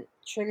incident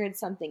triggered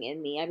something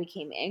in me. I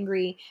became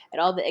angry at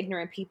all the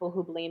ignorant people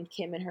who blamed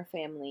Kim and her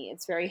family.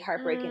 It's very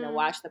heartbreaking to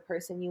watch the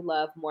person you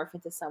love morph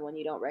into someone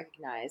you don't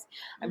recognize.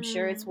 I'm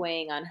sure it's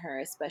weighing on her,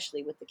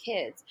 especially with the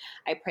kids.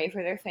 I pray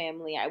for their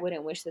family. I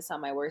wouldn't wish this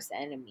on my worst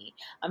enemy.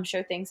 I'm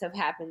sure things have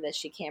happened that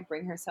she can't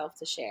bring herself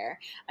to share.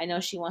 I know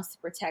she wants to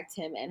protect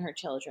him and her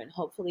children.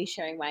 Hopefully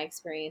sharing my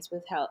experience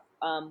with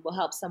will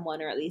help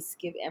someone or at least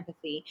give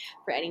empathy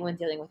for anyone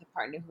dealing with a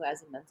partner who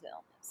has a mental illness.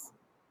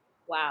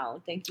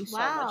 Wow. Thank you so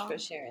much for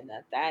sharing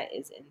that. That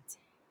is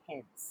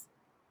intense.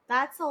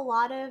 That's a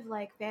lot of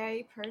like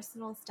very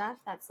personal stuff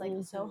that's like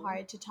so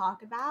hard to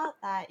talk about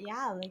that.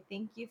 Yeah. Like,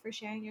 thank you for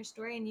sharing your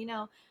story. And, you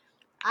know,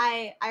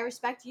 I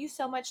respect you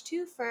so much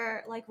too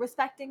for like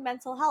respecting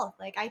mental health.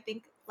 Like, I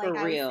think like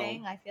I was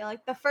saying, I feel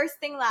like the first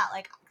thing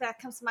that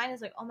comes to mind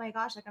is like, oh my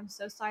gosh, like, I'm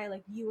so sorry.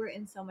 Like, you were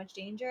in so much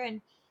danger. And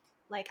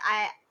like,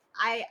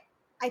 I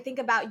think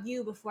about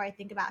you before I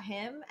think about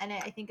him. And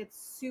I think it's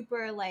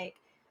super like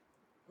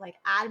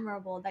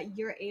admirable that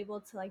you're able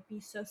to like be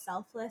so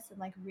selfless and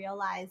like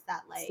realize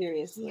that like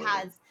Seriously. He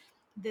has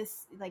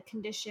this like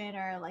condition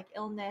or like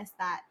illness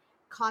that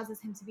causes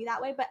him to be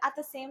that way. But at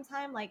the same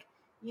time, like,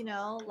 you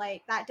know,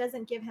 like that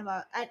doesn't give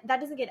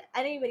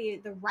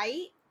anybody the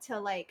right to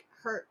like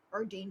hurt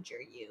or danger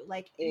you.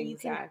 Like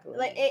exactly. You can,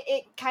 like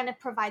it kind of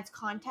provides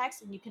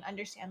context and you can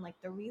understand like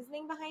the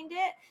reasoning behind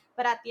it.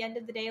 But at the end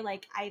of the day,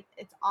 like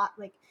it's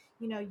like,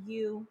 you know,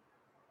 you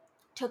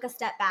took a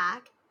step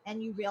back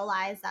and you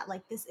realize that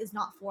like this is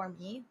not for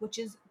me, which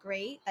is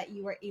great that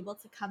you were able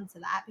to come to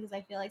that, because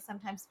I feel like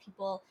sometimes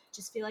people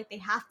just feel like they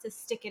have to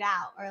stick it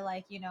out, or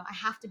like, you know, I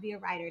have to be a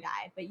ride or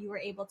die. But you were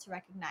able to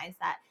recognize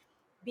that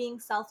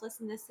being selfless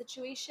in this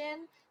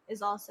situation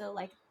is also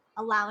like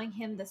allowing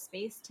him the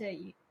space to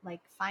like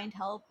find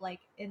help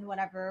like in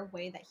whatever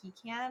way that he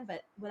can,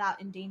 but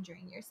without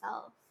endangering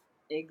yourself.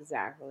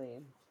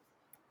 Exactly.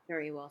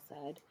 Very well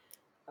said.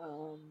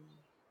 And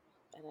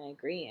I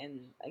agree.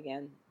 And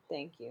again,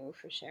 thank you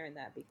for sharing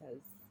that,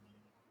 because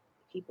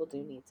people do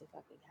need to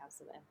fucking have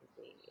some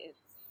empathy.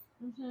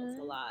 It's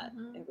a lot.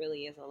 It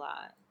really is a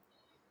lot.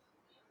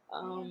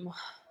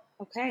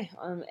 Okay.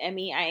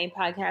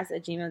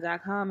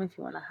 MEIApodcast@gmail.com if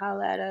you want to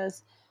holler at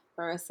us.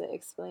 Marissa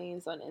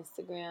Explains on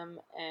Instagram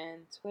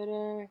and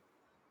Twitter,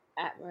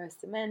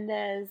 @Marissa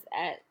Mendez,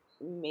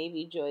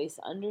 maybe Joyce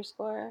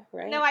 _,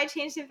 right? No, I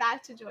changed it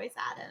back to Joyce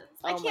Adams.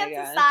 I can't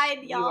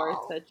decide, y'all. You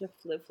are such a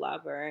flip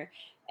flopper.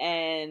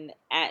 And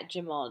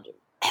 @Jamal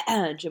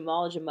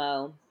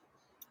Jamo.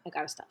 I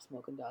gotta stop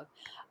smoking, dog.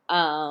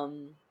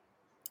 And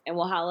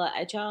we'll holla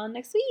at y'all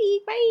next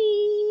week.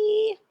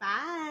 Bye.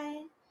 Bye.